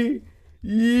 baby.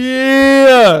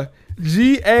 Yeah.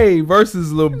 GA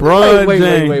versus LeBron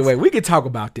James. Wait. We can talk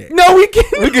about that. No, we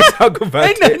can't. We can talk about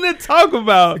Ain't that. nothing to talk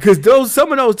about. Because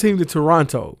some of those teams in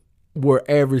Toronto were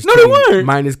average. No, they teams, weren't.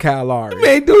 minus Kyle Lowry.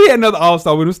 Man, dude, he had another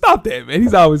All-Star with him. Stop that, man.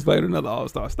 He's always played another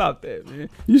All-Star. Stop that, man.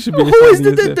 You should be Who is ashamed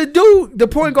of yourself. the dude, the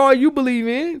point guard you believe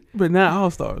in? But not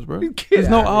All-Stars, bro. Get There's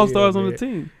no outta here, All-Stars on the man.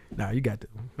 team. Nah, you got to.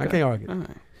 I can't argue. All right.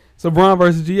 So, Bron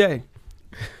versus GA.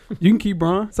 You can keep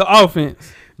Bron. So,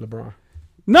 offense. LeBron.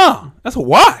 No, that's a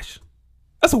wash.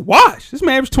 That's a wash. This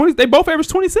man averaged 20. They both averaged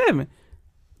 27.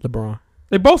 LeBron.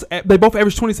 They both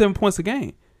averaged 27 points a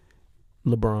game.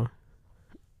 LeBron.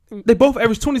 They both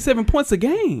averaged 27 points a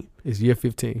game. It's year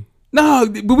 15. No,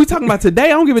 but we talking about today. I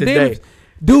don't give a Today. damn.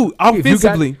 Dude, If you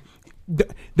got- offensively,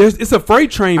 it's a freight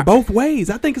train both ways.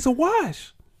 I think it's a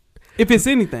wash. If it's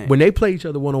anything. When they play each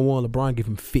other one-on-one, LeBron give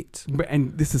him fits.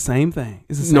 And it's the same thing.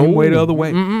 It's the same way the other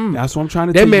way. Mm-mm. That's what I'm trying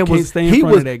to That tell you. man You can't was stay in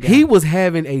front of that guy. he was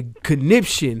having a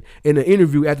conniption in an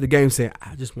interview after the game, saying,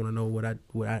 "I just want to know what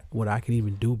I can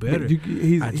even do better." He's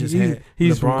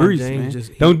from LeBron Greece, James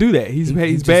man. Don't do that. He's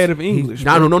bad of English.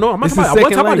 No. I'm not It's talking his about. second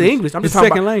I'm talking about the language. English. I'm It's just talking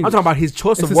second about. language. I'm talking about his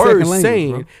choice It's of his second words,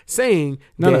 language, saying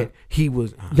No. that he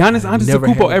was. Giannis I never Antetokounmpo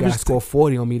had a guy averaged score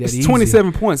 40 on me that It's easy.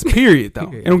 27 points, period, though.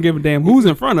 They don't give a damn who's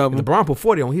in front of him. LeBron put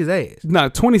 40 on his ass, No,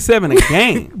 27 a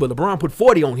game. but LeBron put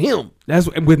 40 on him. That's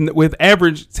with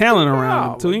average talent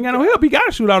around him. So he ain't got no help. He got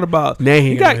to shoot out the ball. Nah, he He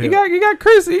ain't got got no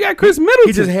Chris Middleton.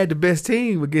 He just had the best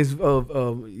team against your What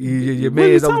are you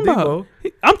man's talking about?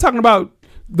 Oladipo. I'm talking about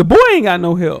the boy ain't got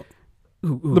no help.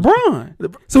 Who?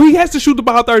 LeBron. So he has to shoot the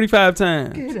ball 35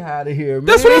 times. Get out of here, man.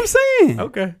 That's what I'm saying.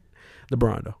 Okay.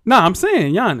 LeBron though. No, I'm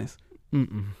saying Giannis.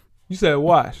 Mm-mm. You said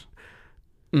wash.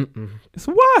 Mm-mm. It's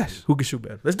a wash. Who can shoot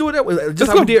better? Let's do it that way. Just Let's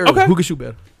like we go. did earlier. Okay. Who can shoot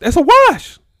better? That's a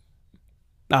wash.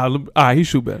 Nah, all right, he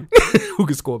shoot better. Who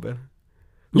can score better?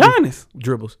 Giannis.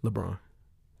 Dribbles. LeBron.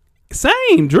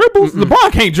 Same dribbles.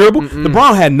 LeBron can't dribble.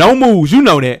 LeBron had no moves. You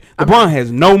know that. LeBron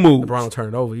has no moves. LeBron don't turn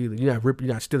it over either. You're not ripping.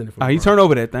 You're not stealing it from. He turned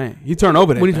over that thing. He turned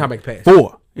over that. When he thing. trying to make a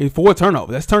pass. 4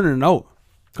 turnovers. That's turning it over.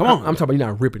 Come on. I'm talking about you're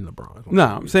not ripping LeBron. No,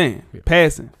 I'm saying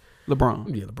passing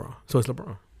LeBron. Yeah, LeBron. So it's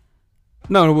LeBron.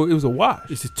 No, it was a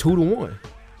wash. It's just 2-1.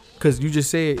 Because you just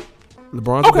said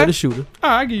LeBron's a better shooter. All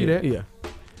right, I give you that. Yeah.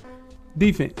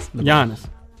 Defense. Giannis.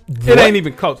 It ain't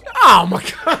even close. Oh my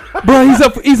God. Bro,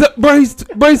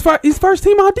 he's first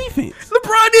team all defense.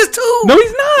 LeBron is too. No,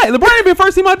 he's not. LeBron ain't been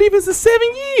first team all defense in 7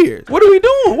 years. What are we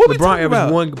doing? What we LeBron talking about?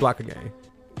 averaged 1 block a game.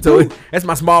 So that's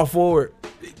my small forward.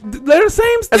 They're the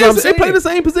same. That's what I'm They saying. play the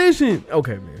same position.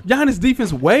 Okay, man. Giannis'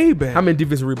 defense way better. How many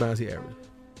defensive rebounds he averaged?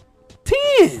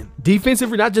 10.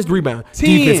 Defensive, not just rebound. 10.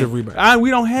 Defensive rebounds. We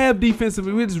don't have defensive.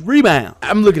 We just rebound.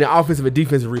 I'm looking at offensive and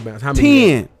defensive rebounds. How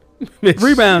many? 10.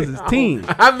 Rebounds is 10.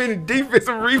 How many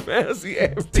defensive rebounds he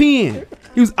averaged? 10.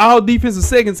 He was all defensive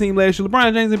second team last year.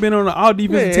 LeBron James ain't been on an all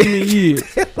defensive team in years.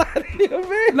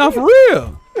 No, for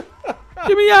real.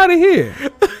 Get me out of here.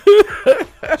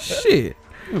 Shit.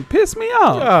 You piss me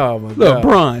off. Oh my God.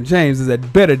 LeBron James is a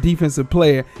better defensive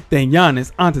player than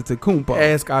Giannis Antetokounmpo.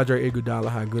 Ask Andre Iguodala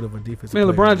how good of a defensive Man,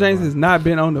 player LeBron James has not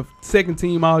been on the second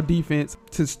team all defense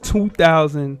since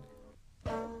 2013.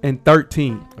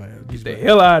 Get the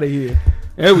hell out of here.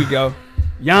 There we go.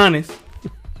 Giannis,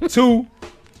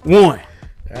 2-1.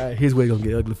 Here's where it's gonna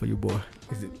get ugly for you, boy.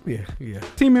 Is it? Yeah.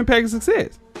 Team impact and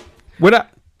success. What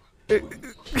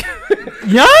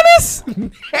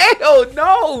Giannis? Hell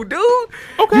no, dude.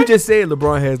 Okay. You just said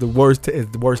LeBron has the worst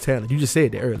talent. You just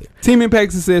said that earlier. Team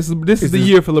impact success. This is the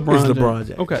year for LeBron. It's LeBron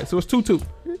James. Okay, so it's 2-2.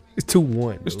 It's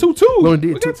 2-1. It's 2-2.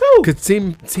 We got 2. Because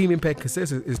team impact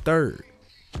consensus is third.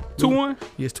 2-1.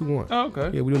 Yeah, it's 2-1. Oh, okay.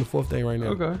 Yeah, we're doing the fourth thing right now.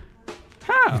 Okay.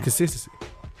 How? It's consistency.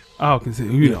 Oh,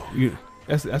 you know,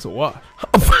 that's a wash.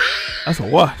 That's a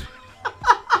wash.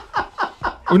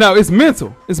 No, it's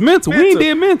mental. It's mental. We ain't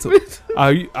did mental.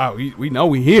 We know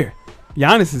we here.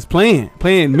 Giannis is playing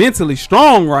mentally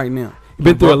strong right now. He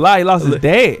been through a lot. He lost his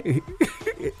dad.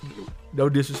 No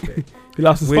disrespect. He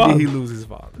lost his When father. did he lose his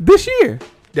father? This year.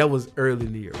 That was early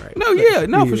in the year, right?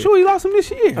 No, for sure he lost him this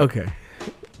year. Okay.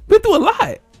 Been through a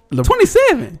lot.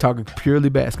 27. Talking purely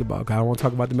basketball. 'Cause I don't want to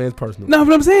talk about the man's personal. No,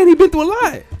 but I'm saying he been through a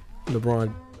lot.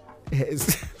 LeBron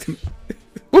has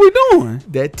What we doing?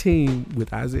 that team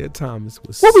with Isaiah Thomas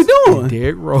was What we doing? and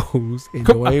Derrick Rose and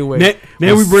Dwayne Wade.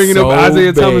 Now we bringing up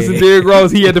Isaiah Thomas and Derrick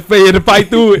Rose. He had to fight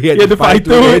through it. He had to fight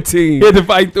through that team. He had to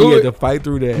fight through He it. had to fight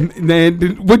through that. Man,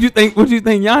 what you think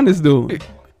Giannis doing?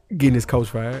 Getting his coach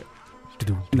fired.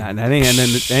 Nah, that ain't got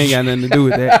nothing to do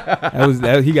with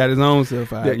that. He got his own self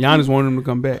fired. Giannis wanted him to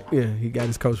come back. Yeah, he got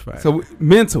his coach fired. So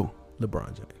mental, LeBron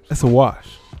James. that's a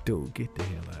wash. Dude, get the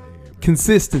hell out of here, man.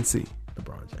 Consistency.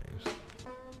 LeBron James.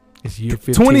 It's year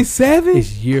 15. 27.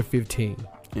 It's year 15.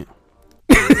 Yeah.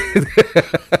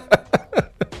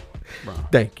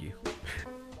 Thank you.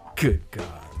 Good God,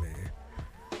 man.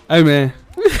 Hey man,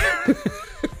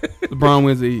 LeBron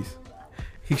wins the East.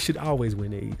 He should always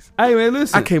win the East. Hey man,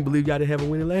 listen. I can't believe y'all didn't have a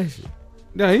winning last year.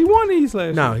 No, he won the East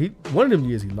last No, year. one of them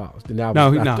years he lost. And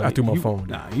I threw my phone.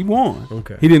 Nah, he won.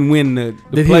 Okay. He didn't win the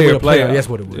Did he win player. a player? That's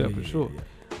what it was. Yeah, Yeah, for yeah, sure. yeah.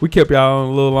 We kept y'all on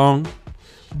a little long,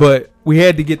 but we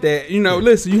had to get that.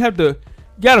 Listen, you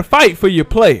gotta fight for your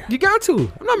player. You got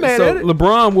to. I'm not mad So at it.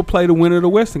 LeBron will play the winner of the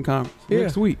Western Conference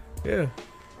next week. Yeah.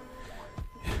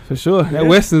 For sure. That Yeah.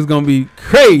 Western's gonna be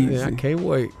crazy. Yeah, I can't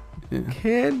wait. Yeah.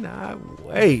 Cannot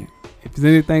wait. If there's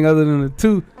anything other than a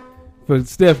 2 for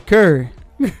Steph Curry,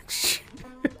 A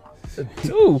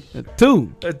 2. a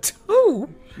 2. A 2.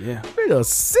 Yeah. Wait, a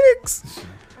 6.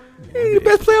 He's the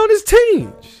best player on his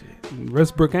team.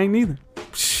 Westbrook ain't neither.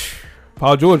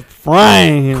 Paul George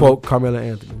frying him. Quote Carmelo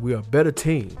Anthony. We are a better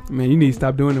team. Man, you need to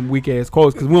stop doing them weak ass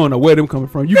quotes because we don't know where them coming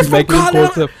from. You That's be making from them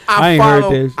quotes Colorado. up. I ain't heard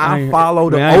that. I follow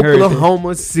the I ain't heard that.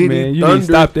 Oklahoma City Man, you Thunder need to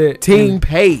stop that. team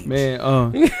page. Man,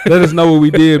 let us know what we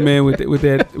did, man, with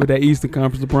that Eastern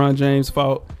Conference. LeBron James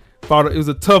fought. It was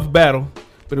a tough battle,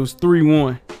 but it was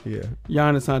 3-1. Yeah.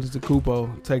 Giannis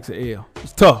Antetokounmpo takes an L.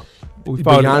 It's tough. But we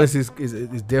But fought it. Giannis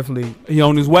is definitely He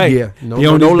on his way. Yeah. He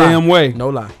on his damn way. No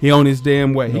lie. He on his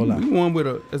damn way. No He lie.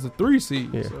 won as a 3 seed.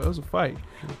 Yeah. So that was a fight.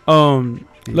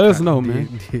 Let us know, man.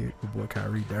 Boy,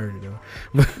 Kyrie dirty though.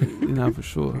 Not for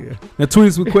sure. Yeah. Now tweet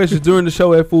us with questions during the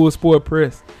show at Full Sport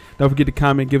Press. Don't forget to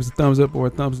comment, give us a thumbs up or a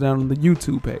thumbs down on the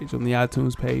YouTube page, on the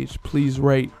iTunes page. Please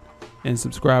rate and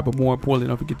subscribe, but more importantly,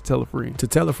 don't forget to tell a friend. To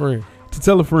tell a friend. To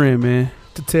tell a friend, man.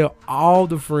 to tell all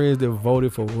the friends that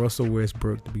voted for Russell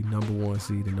Westbrook to be #1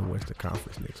 seed in the Western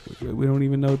Conference next week. We don't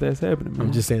even know if that's happening, man.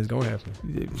 I'm just saying it's gonna happen.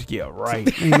 Yeah, right.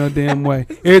 Ain't no damn way.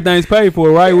 Everything's paid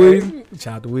for, right, Weezy?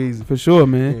 Shout out to Weezy. For sure,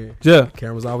 man. Yeah. Jeff.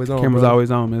 Camera's always on. Camera's brother.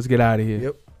 always on, man. Let's get out of here.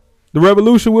 Yep. The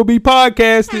revolution will be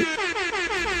podcasted.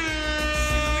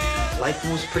 Life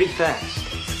moves pretty fast.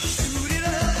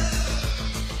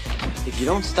 If you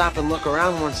don't stop and look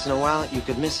around once in a while, you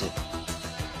could miss it.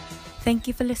 Thank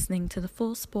you for listening to the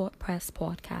Full Sport Press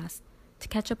podcast. To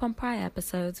catch up on prior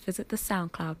episodes, visit the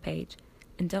SoundCloud page.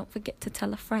 And don't forget to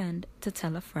tell a friend to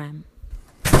tell a friend.